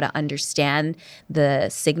learning how to understand the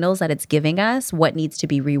signals that it's giving us, what needs to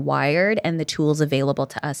be rewired, and the tools available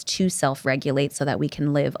to us to self-regulate so that we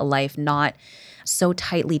can live a life not so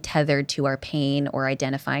tightly tethered to our pain or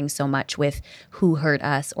identifying so much with who hurt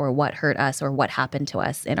us or what happened to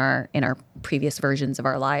us in our previous versions of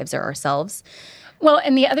our lives or ourselves. Well,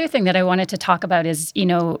 and the other thing that I wanted to talk about is, in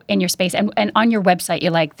your space and on your website,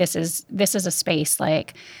 you're like, this is a space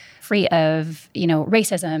like free of,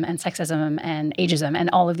 racism and sexism and ageism and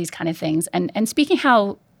all of these kind of things. And speaking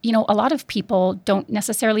how, a lot of people don't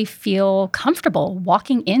necessarily feel comfortable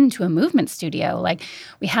walking into a movement studio. Like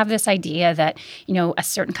we have this idea that, a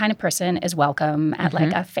certain kind of person is welcome at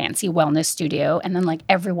like a fancy wellness studio, and then like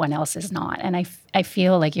everyone else is not. And I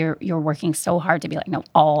feel like you're working so hard to be like, no,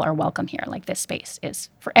 all are welcome here. Like this space is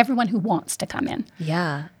for everyone who wants to come in.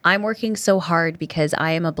 Yeah. I'm working so hard because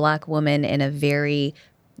I am a Black woman in a very,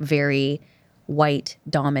 very white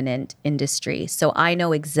dominant industry. So I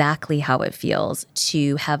know exactly how it feels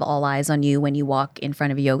to have all eyes on you when you walk in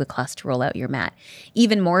front of a yoga class to roll out your mat.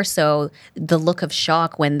 Even more so, the look of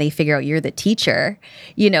shock when they figure out you're the teacher,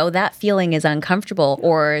 that feeling is uncomfortable.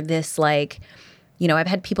 Or this like, I've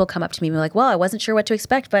had people come up to me and be like, well, I wasn't sure what to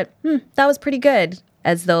expect, but that was pretty good.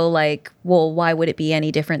 As though like, well, why would it be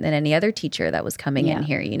any different than any other teacher that was coming in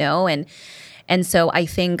here, And so I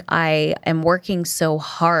think I am working so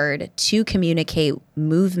hard to communicate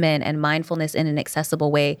movement and mindfulness in an accessible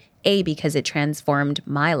way, because it transformed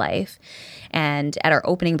my life. And at our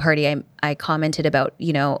opening party, I commented about,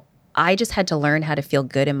 I just had to learn how to feel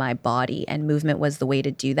good in my body, and movement was the way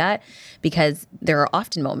to do that, because there are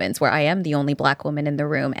often moments where I am the only Black woman in the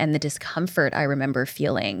room, and the discomfort I remember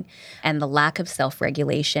feeling and the lack of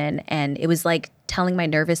self-regulation. And it was like telling my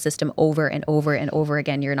nervous system over and over and over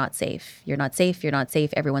again, you're not safe. You're not safe. You're not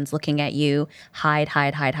safe. Everyone's looking at you. Hide,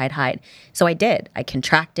 hide, hide, hide, hide. So I did. I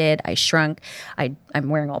contracted. I shrunk. I'm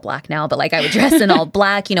wearing all black now, but like I would dress in all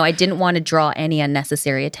black. I didn't want to draw any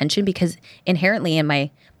unnecessary attention because inherently in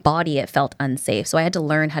my body, it felt unsafe. So I had to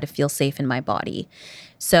learn how to feel safe in my body.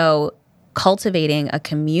 So cultivating a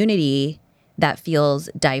community that feels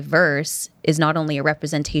diverse is not only a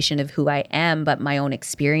representation of who I am, but my own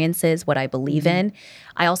experiences, what I believe in.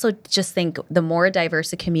 I also just think the more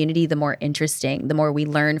diverse a community, the more interesting, the more we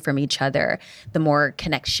learn from each other, the more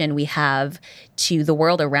connection we have to the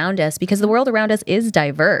world around us, because the world around us is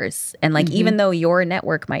diverse. And like, even though your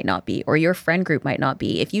network might not be, or your friend group might not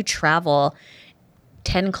be, if you travel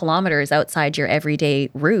 10 kilometers outside your everyday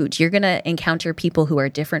route, you're going to encounter people who are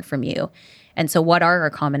different from you. And so what are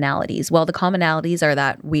our commonalities? Well, the commonalities are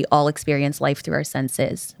that we all experience life through our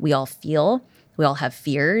senses. We all feel, we all have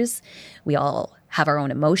fears, we all have our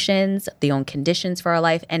own emotions, the own conditions for our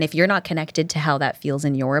life. And if you're not connected to how that feels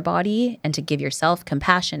in your body, and to give yourself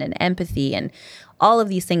compassion and empathy and all of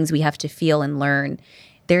these things we have to feel and learn,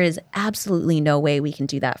 there is absolutely no way we can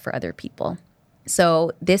do that for other people.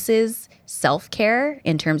 So this is self-care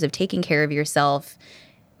in terms of taking care of yourself,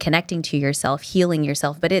 connecting to yourself, healing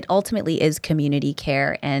yourself, but it ultimately is community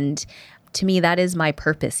care. And to me, that is my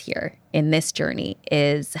purpose here in this journey,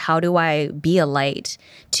 is how do I be a light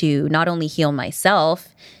to not only heal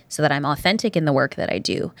myself so that I'm authentic in the work that I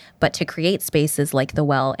do, but to create spaces like The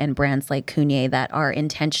Well and brands like Kunye that are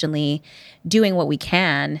intentionally doing what we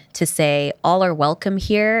can to say all are welcome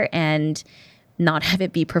here, and not have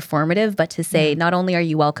it be performative, but to say not only are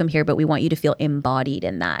you welcome here, but we want you to feel embodied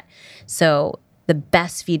in that. So the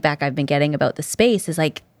best feedback I've been getting about the space is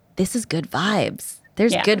like, this is good vibes.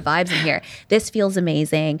 There's good vibes in here. This feels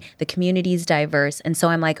amazing. The community is diverse. And so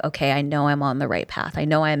I'm like, okay, I know I'm on the right path. I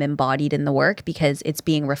know I'm embodied in the work because it's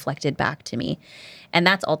being reflected back to me. And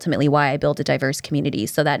that's ultimately why I build a diverse community,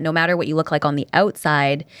 so that no matter what you look like on the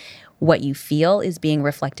outside, what you feel is being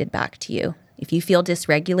reflected back to you. If you feel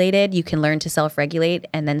dysregulated, you can learn to self-regulate,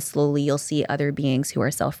 and then slowly you'll see other beings who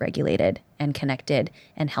are self-regulated and connected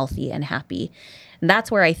and healthy and happy. And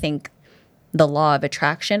that's where I think the law of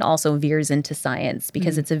attraction also veers into science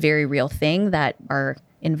because it's a very real thing that our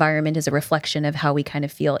environment is a reflection of how we kind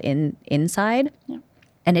of feel inside. Yeah.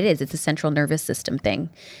 And it's a central nervous system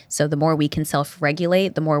thing. So the more we can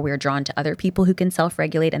self-regulate, the more we're drawn to other people who can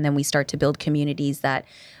self-regulate. And then we start to build communities that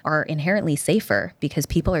are inherently safer because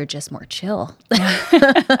people are just more chill.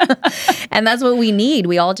 And that's what we need.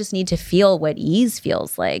 We all just need to feel what ease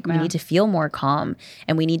feels like. We need to feel more calm.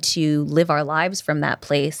 And we need to live our lives from that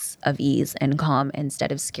place of ease and calm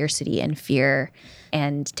instead of scarcity and fear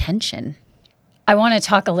and tension. I want to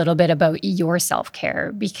talk a little bit about your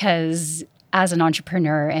self-care because as an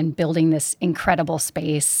entrepreneur and building this incredible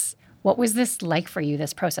space, what was this like for you,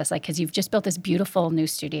 this process? Like, because you've just built this beautiful new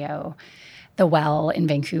studio, The Well in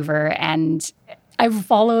Vancouver, and I've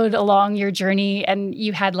followed along your journey and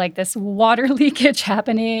you had like this water leakage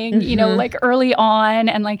happening, you know, like early on.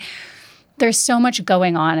 And like, there's so much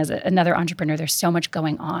going on as another entrepreneur. There's so much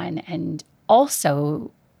going on. And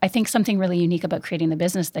also, I think something really unique about creating the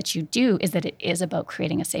business that you do is that it is about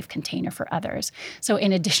creating a safe container for others. So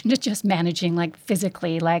in addition to just managing like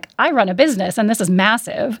physically, like I run a business and this is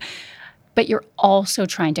massive, but you're also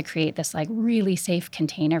trying to create this like really safe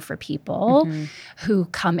container for people who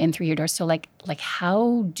come in through your door. So like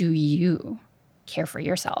how do you care for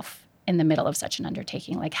yourself in the middle of such an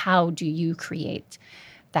undertaking? Like how do you create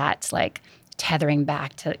that like tethering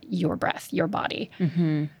back to your breath, your body?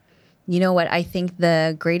 You know what? I think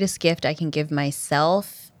the greatest gift I can give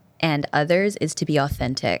myself and others is to be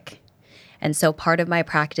authentic. And so part of my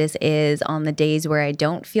practice is on the days where I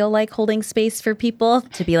don't feel like holding space for people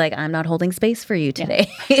to be like, I'm not holding space for you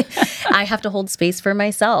today. Yeah. I have to hold space for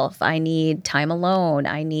myself. I need time alone.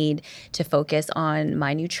 I need to focus on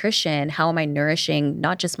my nutrition. How am I nourishing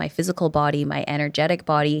not just my physical body, my energetic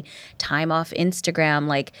body, time off Instagram.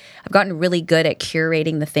 Like I've gotten really good at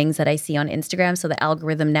curating the things that I see on Instagram. So the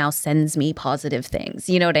algorithm now sends me positive things.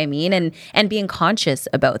 You know what I mean? And being conscious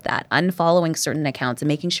about that, unfollowing certain accounts and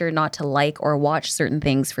making sure not to like or watch certain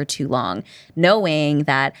things for too long, knowing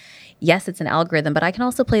that, yes, it's an algorithm, but I can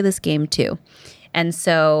also play this game too. And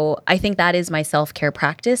so I think that is my self-care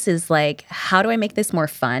practice is like, how do I make this more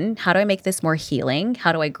fun? How do I make this more healing?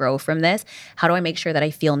 How do I grow from this? How do I make sure that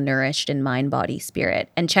I feel nourished in mind, body, spirit?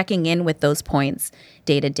 And checking in with those points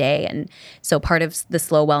day to day. And so part of the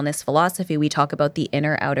slow wellness philosophy, we talk about the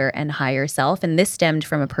inner, outer, and higher self. And this stemmed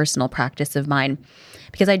from a personal practice of mine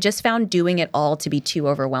because I just found doing it all to be too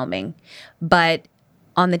overwhelming. But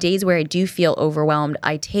on the days where I do feel overwhelmed,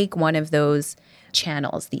 I take one of those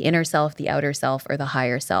channels, the inner self, the outer self, or the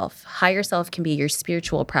higher self. Higher self can be your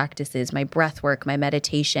spiritual practices, my breath work, my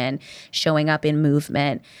meditation, showing up in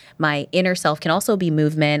movement. My inner self can also be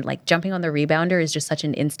movement, like jumping on the rebounder is just such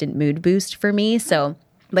an instant mood boost for me.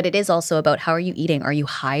 But it is also about how are you eating? Are you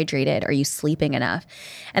hydrated? Are you sleeping enough?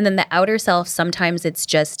 And then the outer self, sometimes it's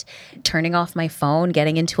just turning off my phone,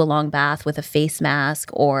 getting into a long bath with a face mask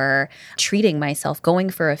or treating myself, going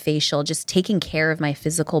for a facial, just taking care of my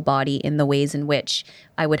physical body in the ways in which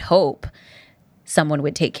I would hope someone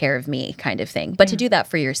would take care of me kind of thing. But to do that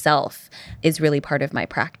for yourself is really part of my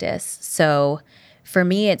practice. So for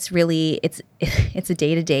me, it's really, it's a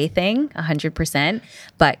day-to-day thing, 100%.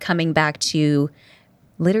 But coming back to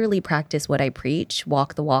literally practice what I preach,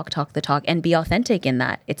 walk the walk, talk the talk, and be authentic in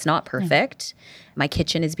that. It's not perfect. My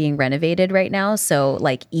kitchen is being renovated right now. So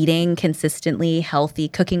like eating consistently healthy,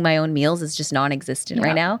 cooking my own meals is just non-existent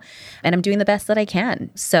right now. And I'm doing the best that I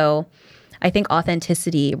can. So I think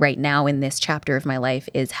authenticity right now in this chapter of my life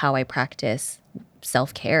is how I practice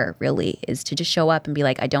self-care really, is to just show up and be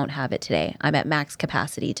like, I don't have it today. I'm at max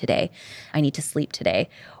capacity today. I need to sleep today.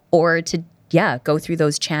 Or to go through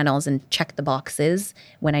those channels and check the boxes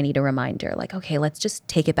when I need a reminder. Like, okay, let's just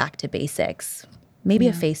take it back to basics. Maybe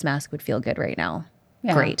a face mask would feel good right now.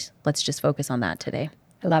 Yeah. Great. Let's just focus on that today.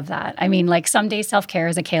 I love that. I mean, like some days self-care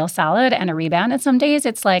is a kale salad and a rebound, and some days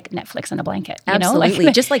it's like Netflix and a blanket. Absolutely.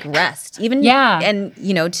 Like, just like rest. Even and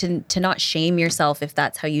you know, to not shame yourself if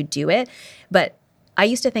that's how you do it. But I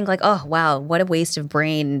used to think like, oh, wow, what a waste of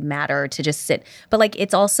brain matter to just sit. But like,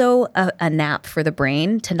 it's also a nap for the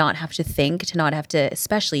brain to not have to think, to not have to,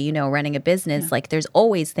 especially, you know, running a business, like there's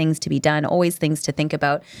always things to be done, always things to think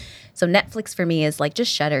about. So Netflix for me is like,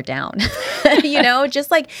 just shut her down, you know, just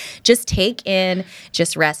take in,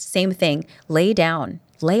 just rest. Same thing, lay down.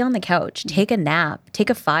 Lay on the couch, take a nap, take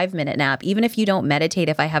a 5-minute nap. Even if you don't meditate,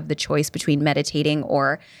 if I have the choice between meditating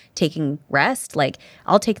or taking rest, like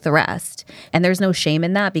I'll take the rest. And there's no shame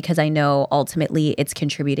in that because I know ultimately it's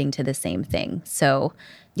contributing to the same thing. So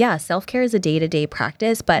yeah, self-care is a day-to-day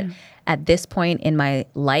practice. But at this point in my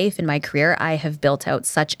life, in my career, I have built out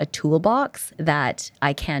such a toolbox that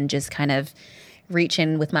I can just kind of reach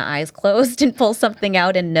in with my eyes closed and pull something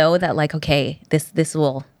out and know that like, okay, this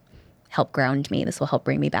will help ground me. This will help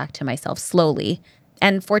bring me back to myself slowly.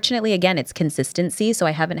 And fortunately, again, it's consistency. So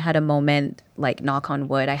I haven't had a moment, like knock on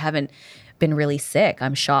wood, I haven't been really sick.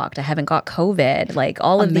 I'm shocked. I haven't got COVID, like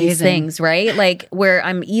all of these things, right? Like where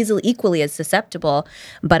I'm equally as susceptible,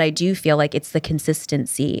 but I do feel like it's the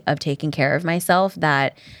consistency of taking care of myself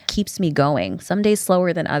that keeps me going. Some days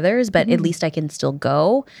slower than others, but at least I can still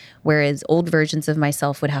go. Whereas old versions of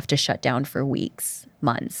myself would have to shut down for weeks,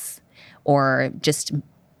 months, or just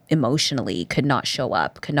emotionally could not show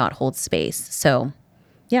up, could not hold space. So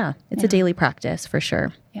yeah, it's a daily practice for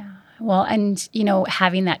sure. Yeah. Well, and,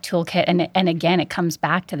 having that toolkit, and again, it comes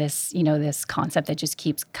back to this, this concept that just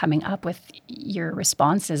keeps coming up with your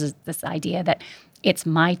responses, is this idea that it's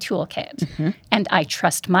my toolkit and I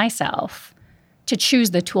trust myself to choose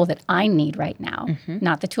the tool that I need right now,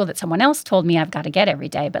 not the tool that someone else told me I've got to get every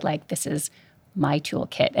day, but like, this is my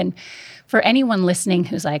toolkit. And for anyone listening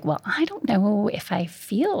who's like, well, I don't know if I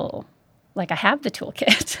feel like I have the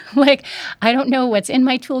toolkit. Like, I don't know what's in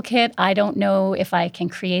my toolkit. I don't know if I can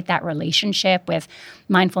create that relationship with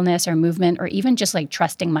mindfulness or movement or even just like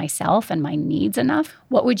trusting myself and my needs enough.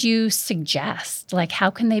 What would you suggest? Like, how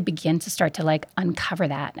can they begin to start to like uncover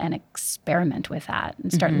that and experiment with that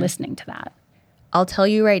and start listening to that? I'll tell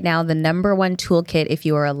you right now, the number one toolkit, if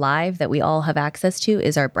you are alive, that we all have access to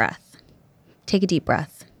is our breath. Take a deep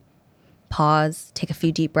breath. Pause, take a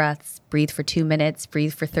few deep breaths, breathe for 2 minutes,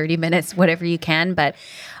 breathe for 30 minutes, whatever you can. But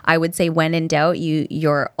I would say when in doubt,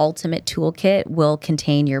 your ultimate toolkit will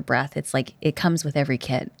contain your breath. It's like, it comes with every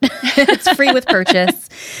kit. It's free with purchase.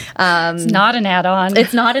 It's not an add-on.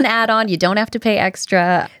 It's not an add-on. You don't have to pay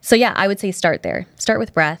extra. So yeah, I would say start there. Start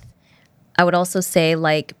with breath. I would also say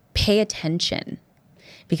like pay attention,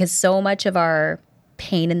 because so much of our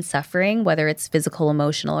pain and suffering, whether it's physical,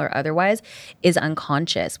 emotional, or otherwise, is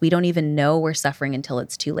unconscious. We don't even know we're suffering until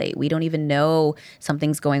it's too late. We don't even know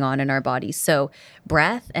something's going on in our bodies. So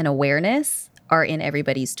breath and awareness are in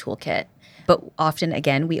everybody's toolkit. But often,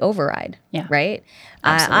 again, we override, right?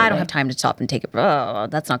 I don't have time to stop and take it. Oh,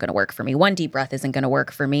 that's not going to work for me. One deep breath isn't going to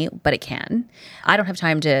work for me, but it can. I don't have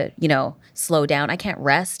time to, slow down. I can't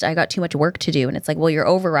rest. I got too much work to do. And it's like, well, you're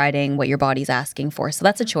overriding what your body's asking for. So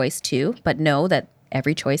that's a choice too. But know that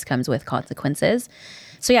every choice comes with consequences.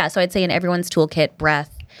 So yeah, so I'd say in everyone's toolkit,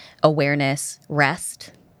 breath, awareness,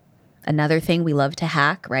 rest. Another thing we love to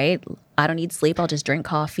hack, right? I don't need sleep. I'll just drink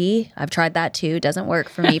coffee. I've tried that too. Doesn't work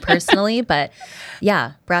for me personally. But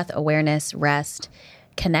yeah, breath, awareness, rest,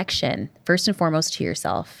 connection, first and foremost to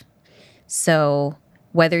yourself. So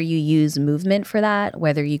whether you use movement for that,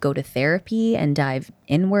 whether you go to therapy and dive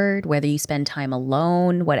inward, whether you spend time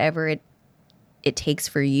alone, whatever it takes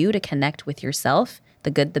for you to connect with yourself,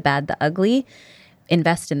 the good, the bad, the ugly,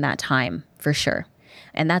 invest in that time for sure.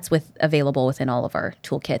 And that's available within all of our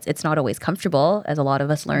toolkits. It's not always comfortable, as a lot of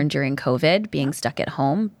us learned during COVID, being stuck at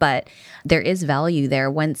home, but there is value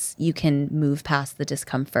there once you can move past the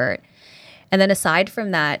discomfort. And then aside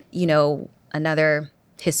from that, another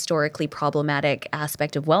historically problematic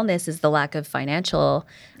aspect of wellness is the lack of financial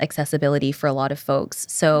accessibility for a lot of folks.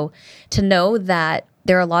 So to know that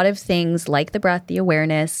there are a lot of things like the breath, the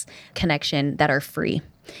awareness, connection that are free.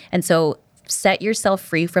 And so set yourself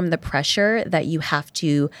free from the pressure that you have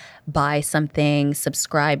to buy something,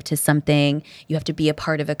 subscribe to something, you have to be a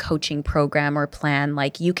part of a coaching program or plan.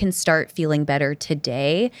 Like, you can start feeling better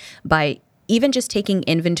today by even just taking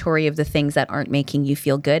inventory of the things that aren't making you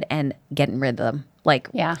feel good and getting rid of them. Like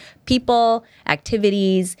people,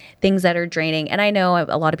 activities, things that are draining. And I know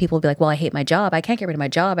a lot of people will be like, well, I hate my job. I can't get rid of my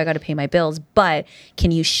job. I got to pay my bills. But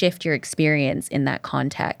can you shift your experience in that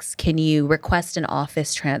context? Can you request an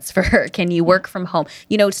office transfer? Can you work from home?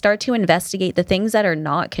 Start to investigate the things that are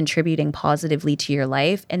not contributing positively to your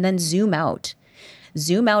life, and then zoom out.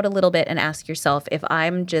 Zoom out a little bit and ask yourself, if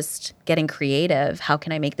I'm just getting creative, how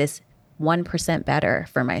can I make this 1% better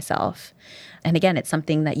for myself? And again, it's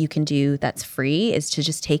something that you can do that's free, is to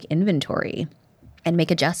just take inventory and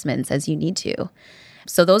make adjustments as you need to.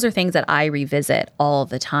 So those are things that I revisit all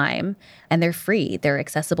the time, and they're free. They're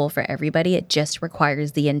accessible for everybody. It just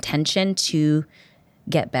requires the intention to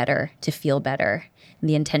get better, to feel better, and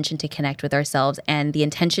the intention to connect with ourselves, and the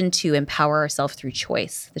intention to empower ourselves through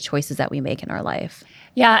choice, the choices that we make in our life.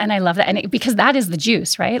 Yeah, and I love that. And because that is the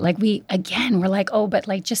juice, right? Like we're like, oh, but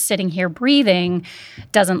like just sitting here breathing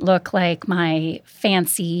doesn't look like my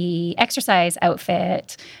fancy exercise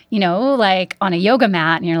outfit, like on a yoga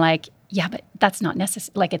mat. And you're like, yeah, but that's not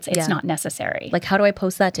necessary. Like it's not necessary. Like, how do I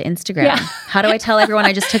post that to Instagram? Yeah. How do I tell everyone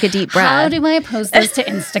I just took a deep breath? How do I post this to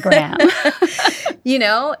Instagram?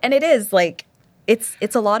 And it is like,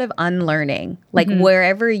 It's a lot of unlearning. Like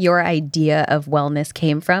wherever your idea of wellness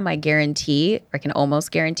came from, I guarantee, or I can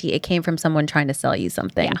almost guarantee, it came from someone trying to sell you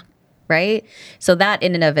something. Yeah. Right? So that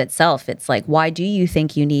in and of itself, it's like, why do you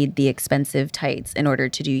think you need the expensive tights in order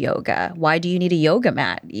to do yoga? Why do you need a yoga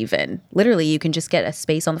mat even? Literally, you can just get a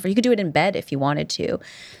space on the floor. You could do it in bed if you wanted to.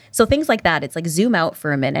 So things like that, it's like zoom out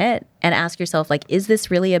for a minute and ask yourself, like, is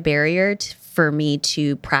this really a barrier for me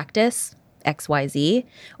to practice XYZ?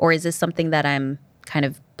 Or is this something that I'm kind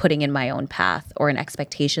of putting in my own path, or an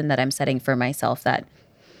expectation that I'm setting for myself that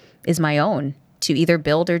is my own to either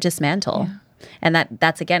build or dismantle? Yeah. And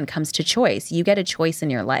that's again comes to choice. You get a choice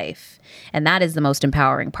in your life. And that is the most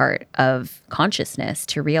empowering part of consciousness,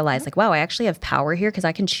 to realize like, wow, I actually have power here because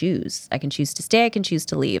I can choose. I can choose to stay. I can choose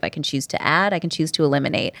to leave. I can choose to add. I can choose to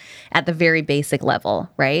eliminate at the very basic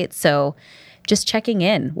level, right? So just checking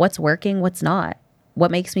in. What's working? What's not?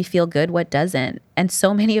 What makes me feel good? What doesn't? And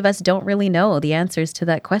so many of us don't really know the answers to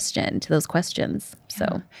that question, to those questions. Yeah.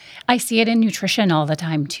 So I see it in nutrition all the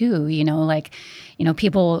time too.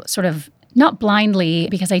 People sort of, not blindly,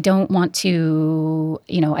 because I don't want to,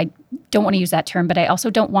 I don't want to use that term, but I also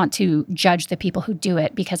don't want to judge the people who do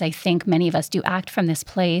it, because I think many of us do act from this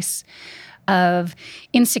place of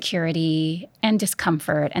insecurity and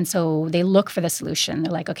discomfort. And so they look for the solution.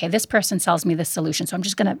 They're like, okay, this person sells me this solution, so I'm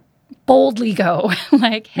just going to boldly go,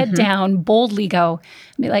 like head down, boldly go,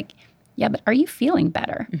 and be like, yeah, but are you feeling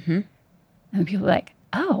better? And people are like,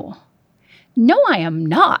 oh, no, I am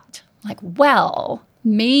not. Like, well,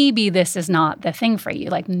 maybe this is not the thing for you.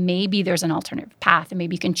 Like maybe there's an alternative path, and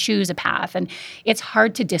maybe you can choose a path. And it's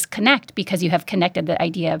hard to disconnect because you have connected the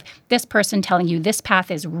idea of this person telling you this path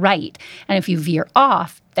is right. And if you veer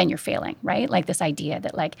off, then you're failing, right? Like this idea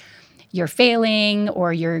that like you're failing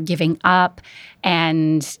or you're giving up.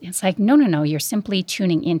 And it's like, no, you're simply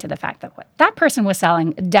tuning into the fact that what that person was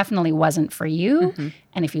selling definitely wasn't for you.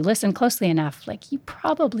 And if you listen closely enough, like you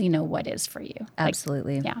probably know what is for you.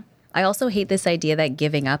 Absolutely. Like, yeah. I also hate this idea that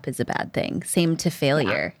giving up is a bad thing. Same to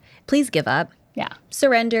failure. Yeah. Please give up. Yeah.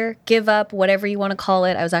 Surrender, give up, whatever you want to call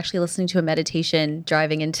it. I was actually listening to a meditation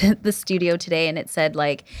driving into the studio today, and it said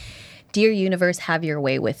like, dear universe, have your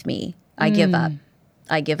way with me. I give up.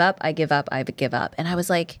 I give up. I give up. I give up. And I was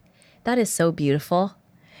like, that is so beautiful.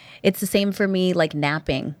 It's the same for me, like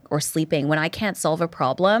napping or sleeping. When I can't solve a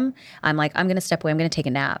problem, I'm like, I'm going to step away. I'm going to take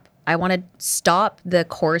a nap. I want to stop the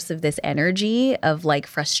course of this energy of like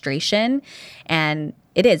frustration. And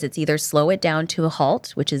it's either slow it down to a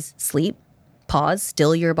halt, which is sleep, pause,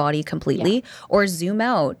 still your body completely, or zoom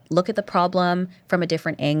out, look at the problem from a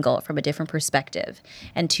different angle, from a different perspective.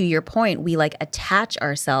 And to your point, we like attach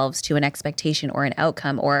ourselves to an expectation or an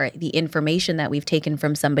outcome or the information that we've taken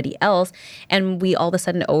from somebody else. And we all of a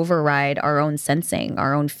sudden override our own sensing,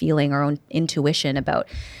 our own feeling, our own intuition about,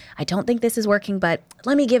 I don't think this is working, but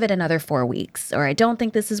let me give it another 4 weeks. Or I don't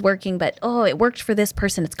think this is working, but it worked for this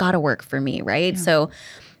person. It's got to work for me, right? Yeah. So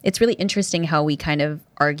it's really interesting how we kind of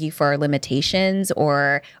argue for our limitations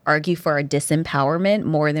or argue for our disempowerment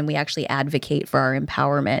more than we actually advocate for our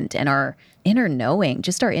empowerment and our inner knowing,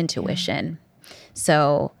 just our intuition. Yeah.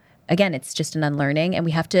 So again, it's just an unlearning, and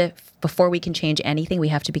we have to, before we can change anything, we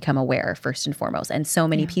have to become aware first and foremost. And so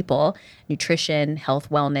many people, nutrition, health,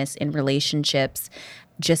 wellness, in relationships,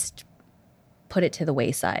 just put it to the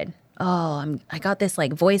wayside. I got this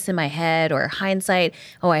like voice in my head, or hindsight.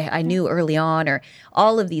 I knew early on, or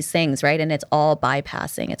all of these things, right? And it's all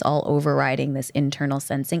bypassing. It's all overriding this internal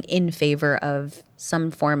sensing in favor of some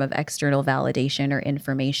form of external validation or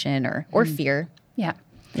information or fear. Yeah.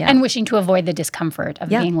 And wishing to avoid the discomfort of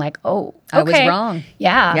being like, okay. I was wrong.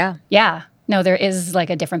 Yeah. No, there is like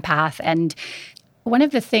a different path. And one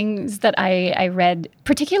of the things that I read,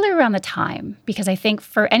 particularly around the time, because I think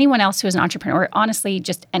for anyone else who is an entrepreneur, honestly,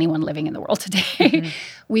 just anyone living in the world today,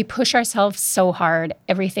 we push ourselves so hard.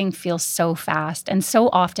 Everything feels so fast. And so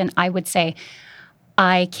often I would say,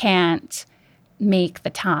 I can't make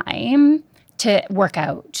the time to work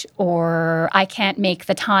out, or I can't make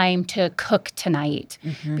the time to cook tonight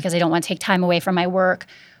because I don't want to take time away from my work,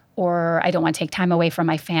 or I don't want to take time away from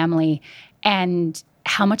my family. And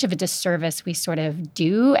how much of a disservice we sort of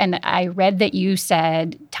do. And I read that you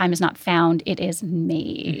said, time is not found, it is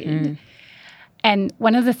made. And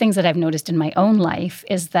one of the things that I've noticed in my own life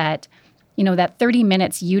is that, that 30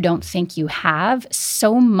 minutes you don't think you have,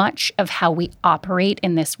 so much of how we operate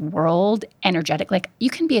in this world energetic, like you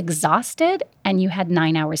can be exhausted and you had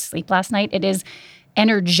 9 hours sleep last night. It is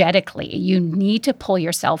energetically, you need to pull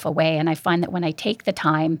yourself away. And I find that when I take the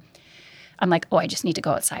time, I'm like, I just need to go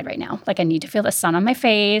outside right now. Like I need to feel the sun on my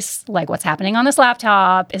face. Like what's happening on this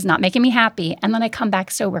laptop is not making me happy. And then I come back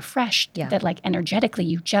so refreshed that like energetically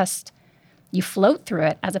you float through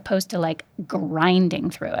it as opposed to like grinding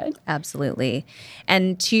through it. Absolutely.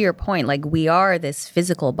 And to your point, like we are this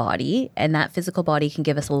physical body, and that physical body can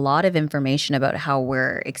give us a lot of information about how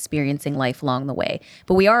we're experiencing life along the way.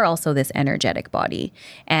 But we are also this energetic body.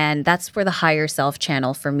 And that's where the higher self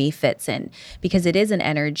channel for me fits in, because it is an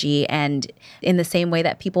energy. And in the same way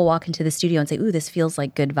that people walk into the studio and say, ooh, this feels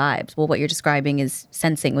like good vibes. Well, what you're describing is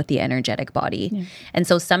sensing with the energetic body. Yeah. And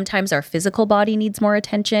so sometimes our physical body needs more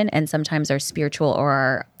attention, and sometimes our spiritual or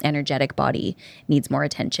our energetic body needs more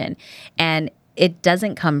attention. And it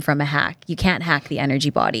doesn't come from a hack. You can't hack the energy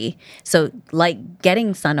body. So like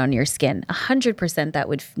getting sun on your skin, 100% that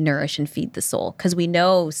would nourish and feed the soul, because we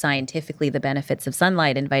know scientifically the benefits of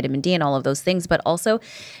sunlight and vitamin D and all of those things, but also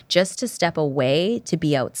just to step away, to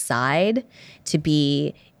be outside, to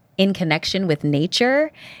be in connection with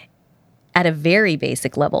nature at a very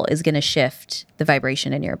basic level is going to shift the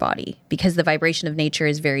vibration in your body, because the vibration of nature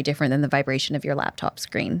is very different than the vibration of your laptop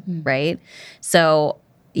screen, right? So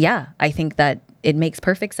yeah, I think that it makes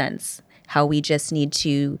perfect sense how we just need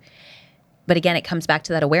to, but again, it comes back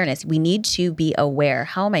to that awareness. We need to be aware.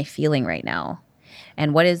 How am I feeling right now?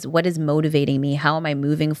 And what is motivating me? How am I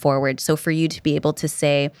moving forward? So for you to be able to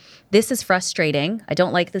say, this is frustrating. I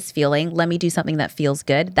don't like this feeling. Let me do something that feels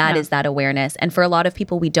good. That is that awareness. And for a lot of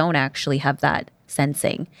people, we don't actually have that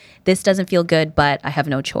sensing. This doesn't feel good, but I have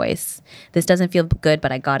no choice. This doesn't feel good,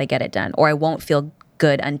 but I got to get it done. Or I won't feel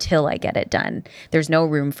good until I get it done. There's no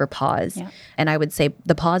room for pause. Yeah. And I would say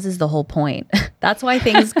the pause is the whole point. That's why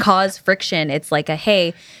things cause friction. It's like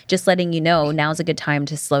hey, just letting you know, now's a good time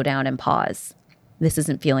to slow down and pause. This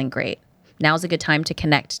isn't feeling great. Now's a good time to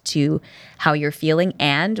connect to how you're feeling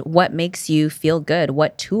and what makes you feel good.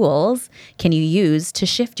 What tools can you use to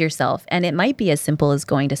shift yourself? And it might be as simple as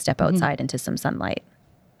going to step outside into some sunlight.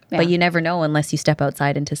 Yeah. But you never know unless you step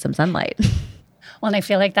outside into some sunlight. Well, and I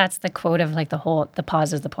feel like that's the quote of like the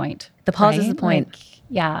pause is the point. The pause is the point. Like,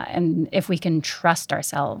 yeah. And if we can trust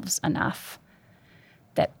ourselves enough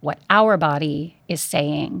that what our body is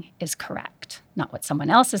saying is correct, not what someone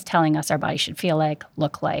else is telling us our body should feel like,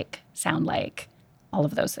 look like, sound like, all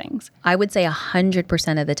of those things. I would say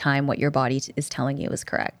 100% of the time what your body is telling you is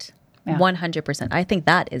correct. Yeah. 100%. I think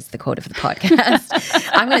that is the quote of the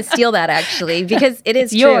podcast. I'm going to steal that actually, because it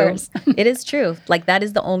is yours. True. It is true. Like that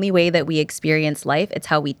is the only way that we experience life. It's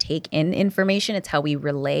how we take in information. It's how we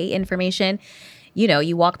relay information. You know,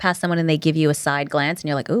 you walk past someone and they give you a side glance and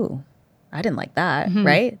you're like, ooh, I didn't like that,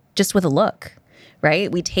 right? Just with a look, right?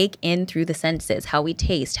 We take in through the senses, how we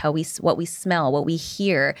taste, what we smell, what we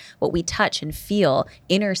hear, what we touch and feel,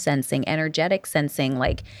 inner sensing, energetic sensing,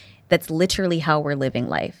 like that's literally how we're living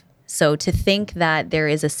life. So to think that there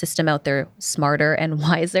is a system out there smarter and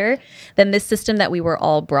wiser than this system that we were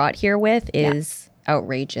all brought here with is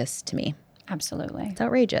outrageous to me. Absolutely. It's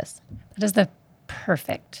outrageous. That is the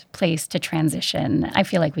perfect place to transition. I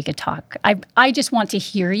feel like we could talk. I just want to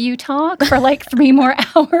hear you talk for like 3 more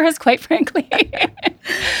hours, quite frankly.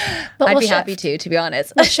 But I'd be happy to be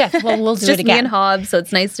honest. We'll shift. We'll do it again. Just me and Hobbs, so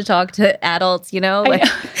it's nice to talk to adults, you know?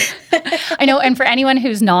 I know. And for anyone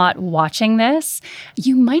who's not watching this,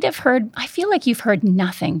 you might have heard, I feel like you've heard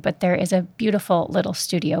nothing, but there is a beautiful little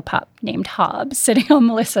studio pup named Hobbs sitting on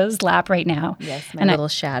Melissa's lap right now. Yes, my little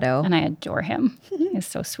shadow. And I adore him. He's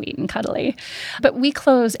so sweet and cuddly. But we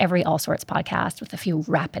close every All Sorts podcast with a few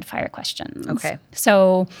rapid fire questions. Okay.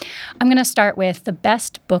 So I'm going to start with the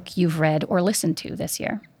best book you've read or listened to this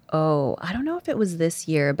year. Oh, I don't know if it was this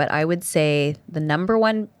year, but I would say the number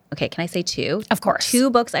one. Okay, can I say 2? Of course. 2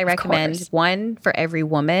 books I recommend. One for every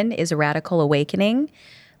woman is Radical Awakening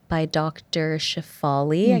by Dr.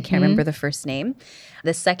 Shefali. I can't remember the first name.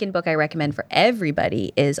 The second book I recommend for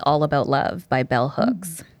everybody is All About Love by Bell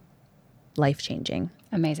Hooks. Life-changing.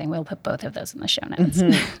 Amazing. We'll put both of those in the show notes.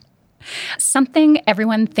 Something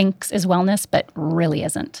everyone thinks is wellness, but really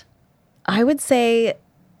isn't. I would say,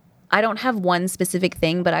 I don't have one specific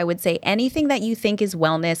thing, but I would say anything that you think is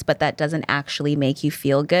wellness, but that doesn't actually make you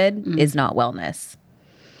feel good is not wellness.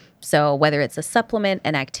 So whether it's a supplement,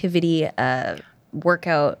 an activity, a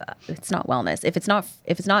workout, it's not wellness. If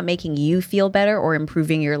it's not making you feel better or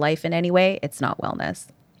improving your life in any way, it's not wellness.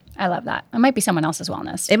 I love that. It might be someone else's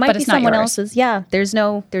wellness. It might but be it's someone not yours. else's. Yeah. There's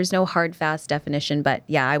no hard, fast definition. But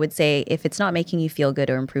yeah, I would say if it's not making you feel good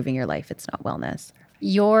or improving your life, it's not wellness.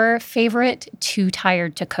 Your favorite too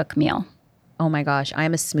tired to cook meal? Oh my gosh,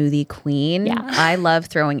 I'm a smoothie queen. Yeah. I love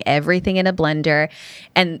throwing everything in a blender.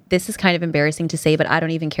 And this is kind of embarrassing to say, but I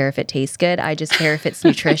don't even care if it tastes good. I just care if it's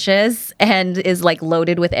nutritious and is like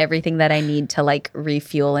loaded with everything that I need to like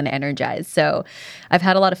refuel and energize. So I've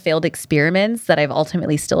had a lot of failed experiments that I've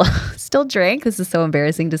ultimately still drank. This is so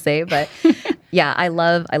embarrassing to say, but Yeah, I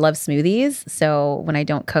love smoothies. So when I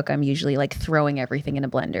don't cook, I'm usually like throwing everything in a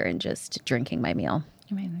blender and just drinking my meal.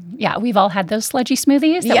 Amazing. Yeah, we've all had those sludgy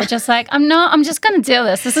smoothies that were just like, I'm just going to do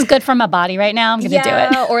this. This is good for my body right now. I'm going to do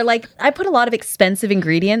it. Or like I put a lot of expensive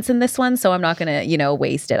ingredients in this one, so I'm not going to,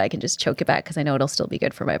 waste it. I can just choke it back because I know it'll still be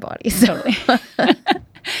good for my body. So. Totally.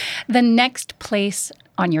 The next place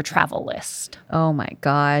on your travel list. Oh my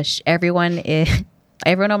gosh. Everyone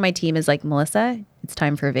on my team is like, Melissa, it's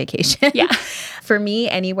time for a vacation. Yeah. For me,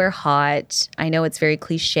 anywhere hot. I know it's very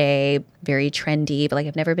cliche, very trendy, but like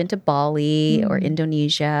I've never been to Bali or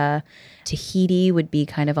Indonesia. Tahiti would be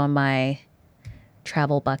kind of on my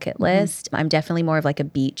travel bucket list. I'm definitely more of like a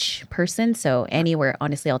beach person. So anywhere,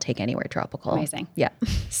 honestly, I'll take anywhere tropical. Amazing. Yeah.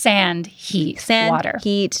 Sand, heat, water.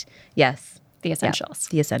 Heat. Yes. The essentials.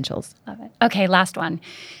 The essentials. Love it. Okay, last one.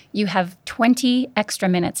 You have 20 extra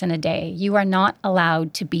minutes in a day. You are not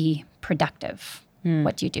allowed to be productive.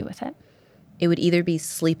 What do you do with it? It would either be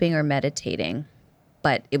sleeping or meditating,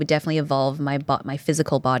 but it would definitely involve my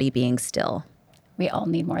physical body being still. We all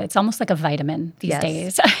need more. It's almost like a vitamin these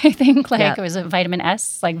days. I think it was a vitamin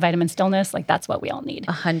S, like vitamin stillness. Like that's what we all need.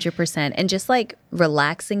 100%. And just like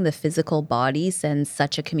relaxing the physical body sends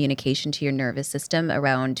such a communication to your nervous system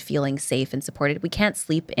around feeling safe and supported. We can't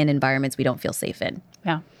sleep in environments we don't feel safe in.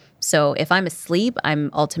 Yeah. So if I'm asleep,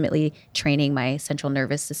 I'm ultimately training my central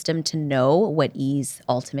nervous system to know what ease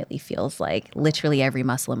ultimately feels like. Literally every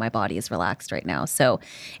muscle in my body is relaxed right now. So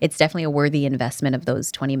it's definitely a worthy investment of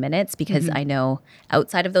those 20 minutes because I know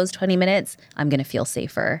outside of those 20 minutes, I'm going to feel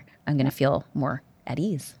safer. I'm going to feel more at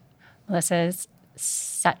ease. Melissa, it's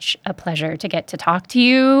such a pleasure to get to talk to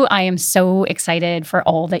you. I am so excited for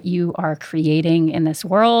all that you are creating in this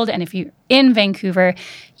world. And if you're in Vancouver,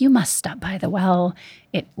 you must stop by the Well.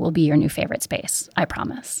 It will be your new favorite space. I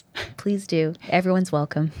promise. Please do. Everyone's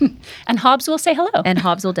welcome. And Hobbs will say hello. And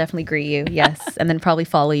Hobbs will definitely greet you. Yes. And then probably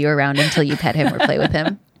follow you around until you pet him or play with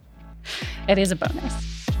him. It is a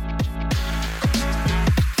bonus.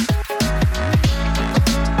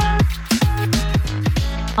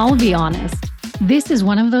 I'll be honest. This is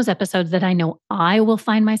one of those episodes that I know I will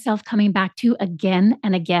find myself coming back to again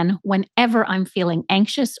and again whenever I'm feeling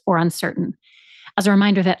anxious or uncertain. As a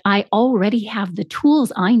reminder that I already have the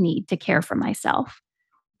tools I need to care for myself.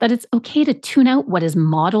 That it's okay to tune out what is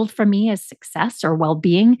modeled for me as success or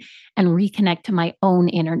well-being and reconnect to my own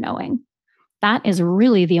inner knowing. That is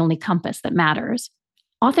really the only compass that matters.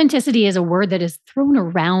 Authenticity is a word that is thrown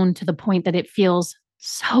around to the point that it feels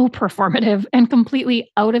so performative and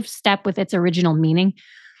completely out of step with its original meaning.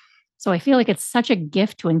 So I feel like it's such a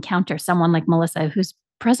gift to encounter someone like Melissa, whose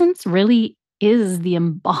presence really is the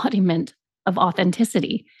embodiment of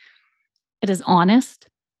authenticity. It is honest.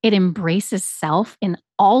 It embraces self in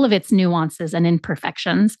all of its nuances and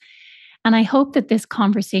imperfections. And I hope that this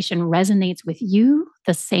conversation resonates with you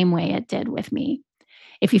the same way it did with me.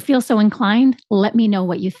 If you feel so inclined, let me know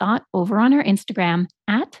what you thought over on our Instagram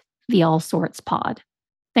at @theallsortspod.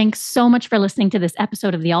 Thanks so much for listening to this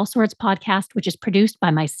episode of the All Sorts podcast, which is produced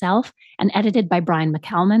by myself and edited by Brian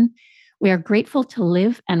McCalman. We are grateful to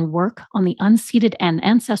live and work on the unceded and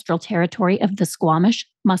ancestral territory of the Squamish,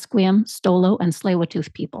 Musqueam, Stolo, and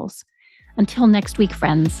Tsleil-Waututh peoples. Until next week,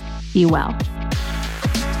 friends, be well.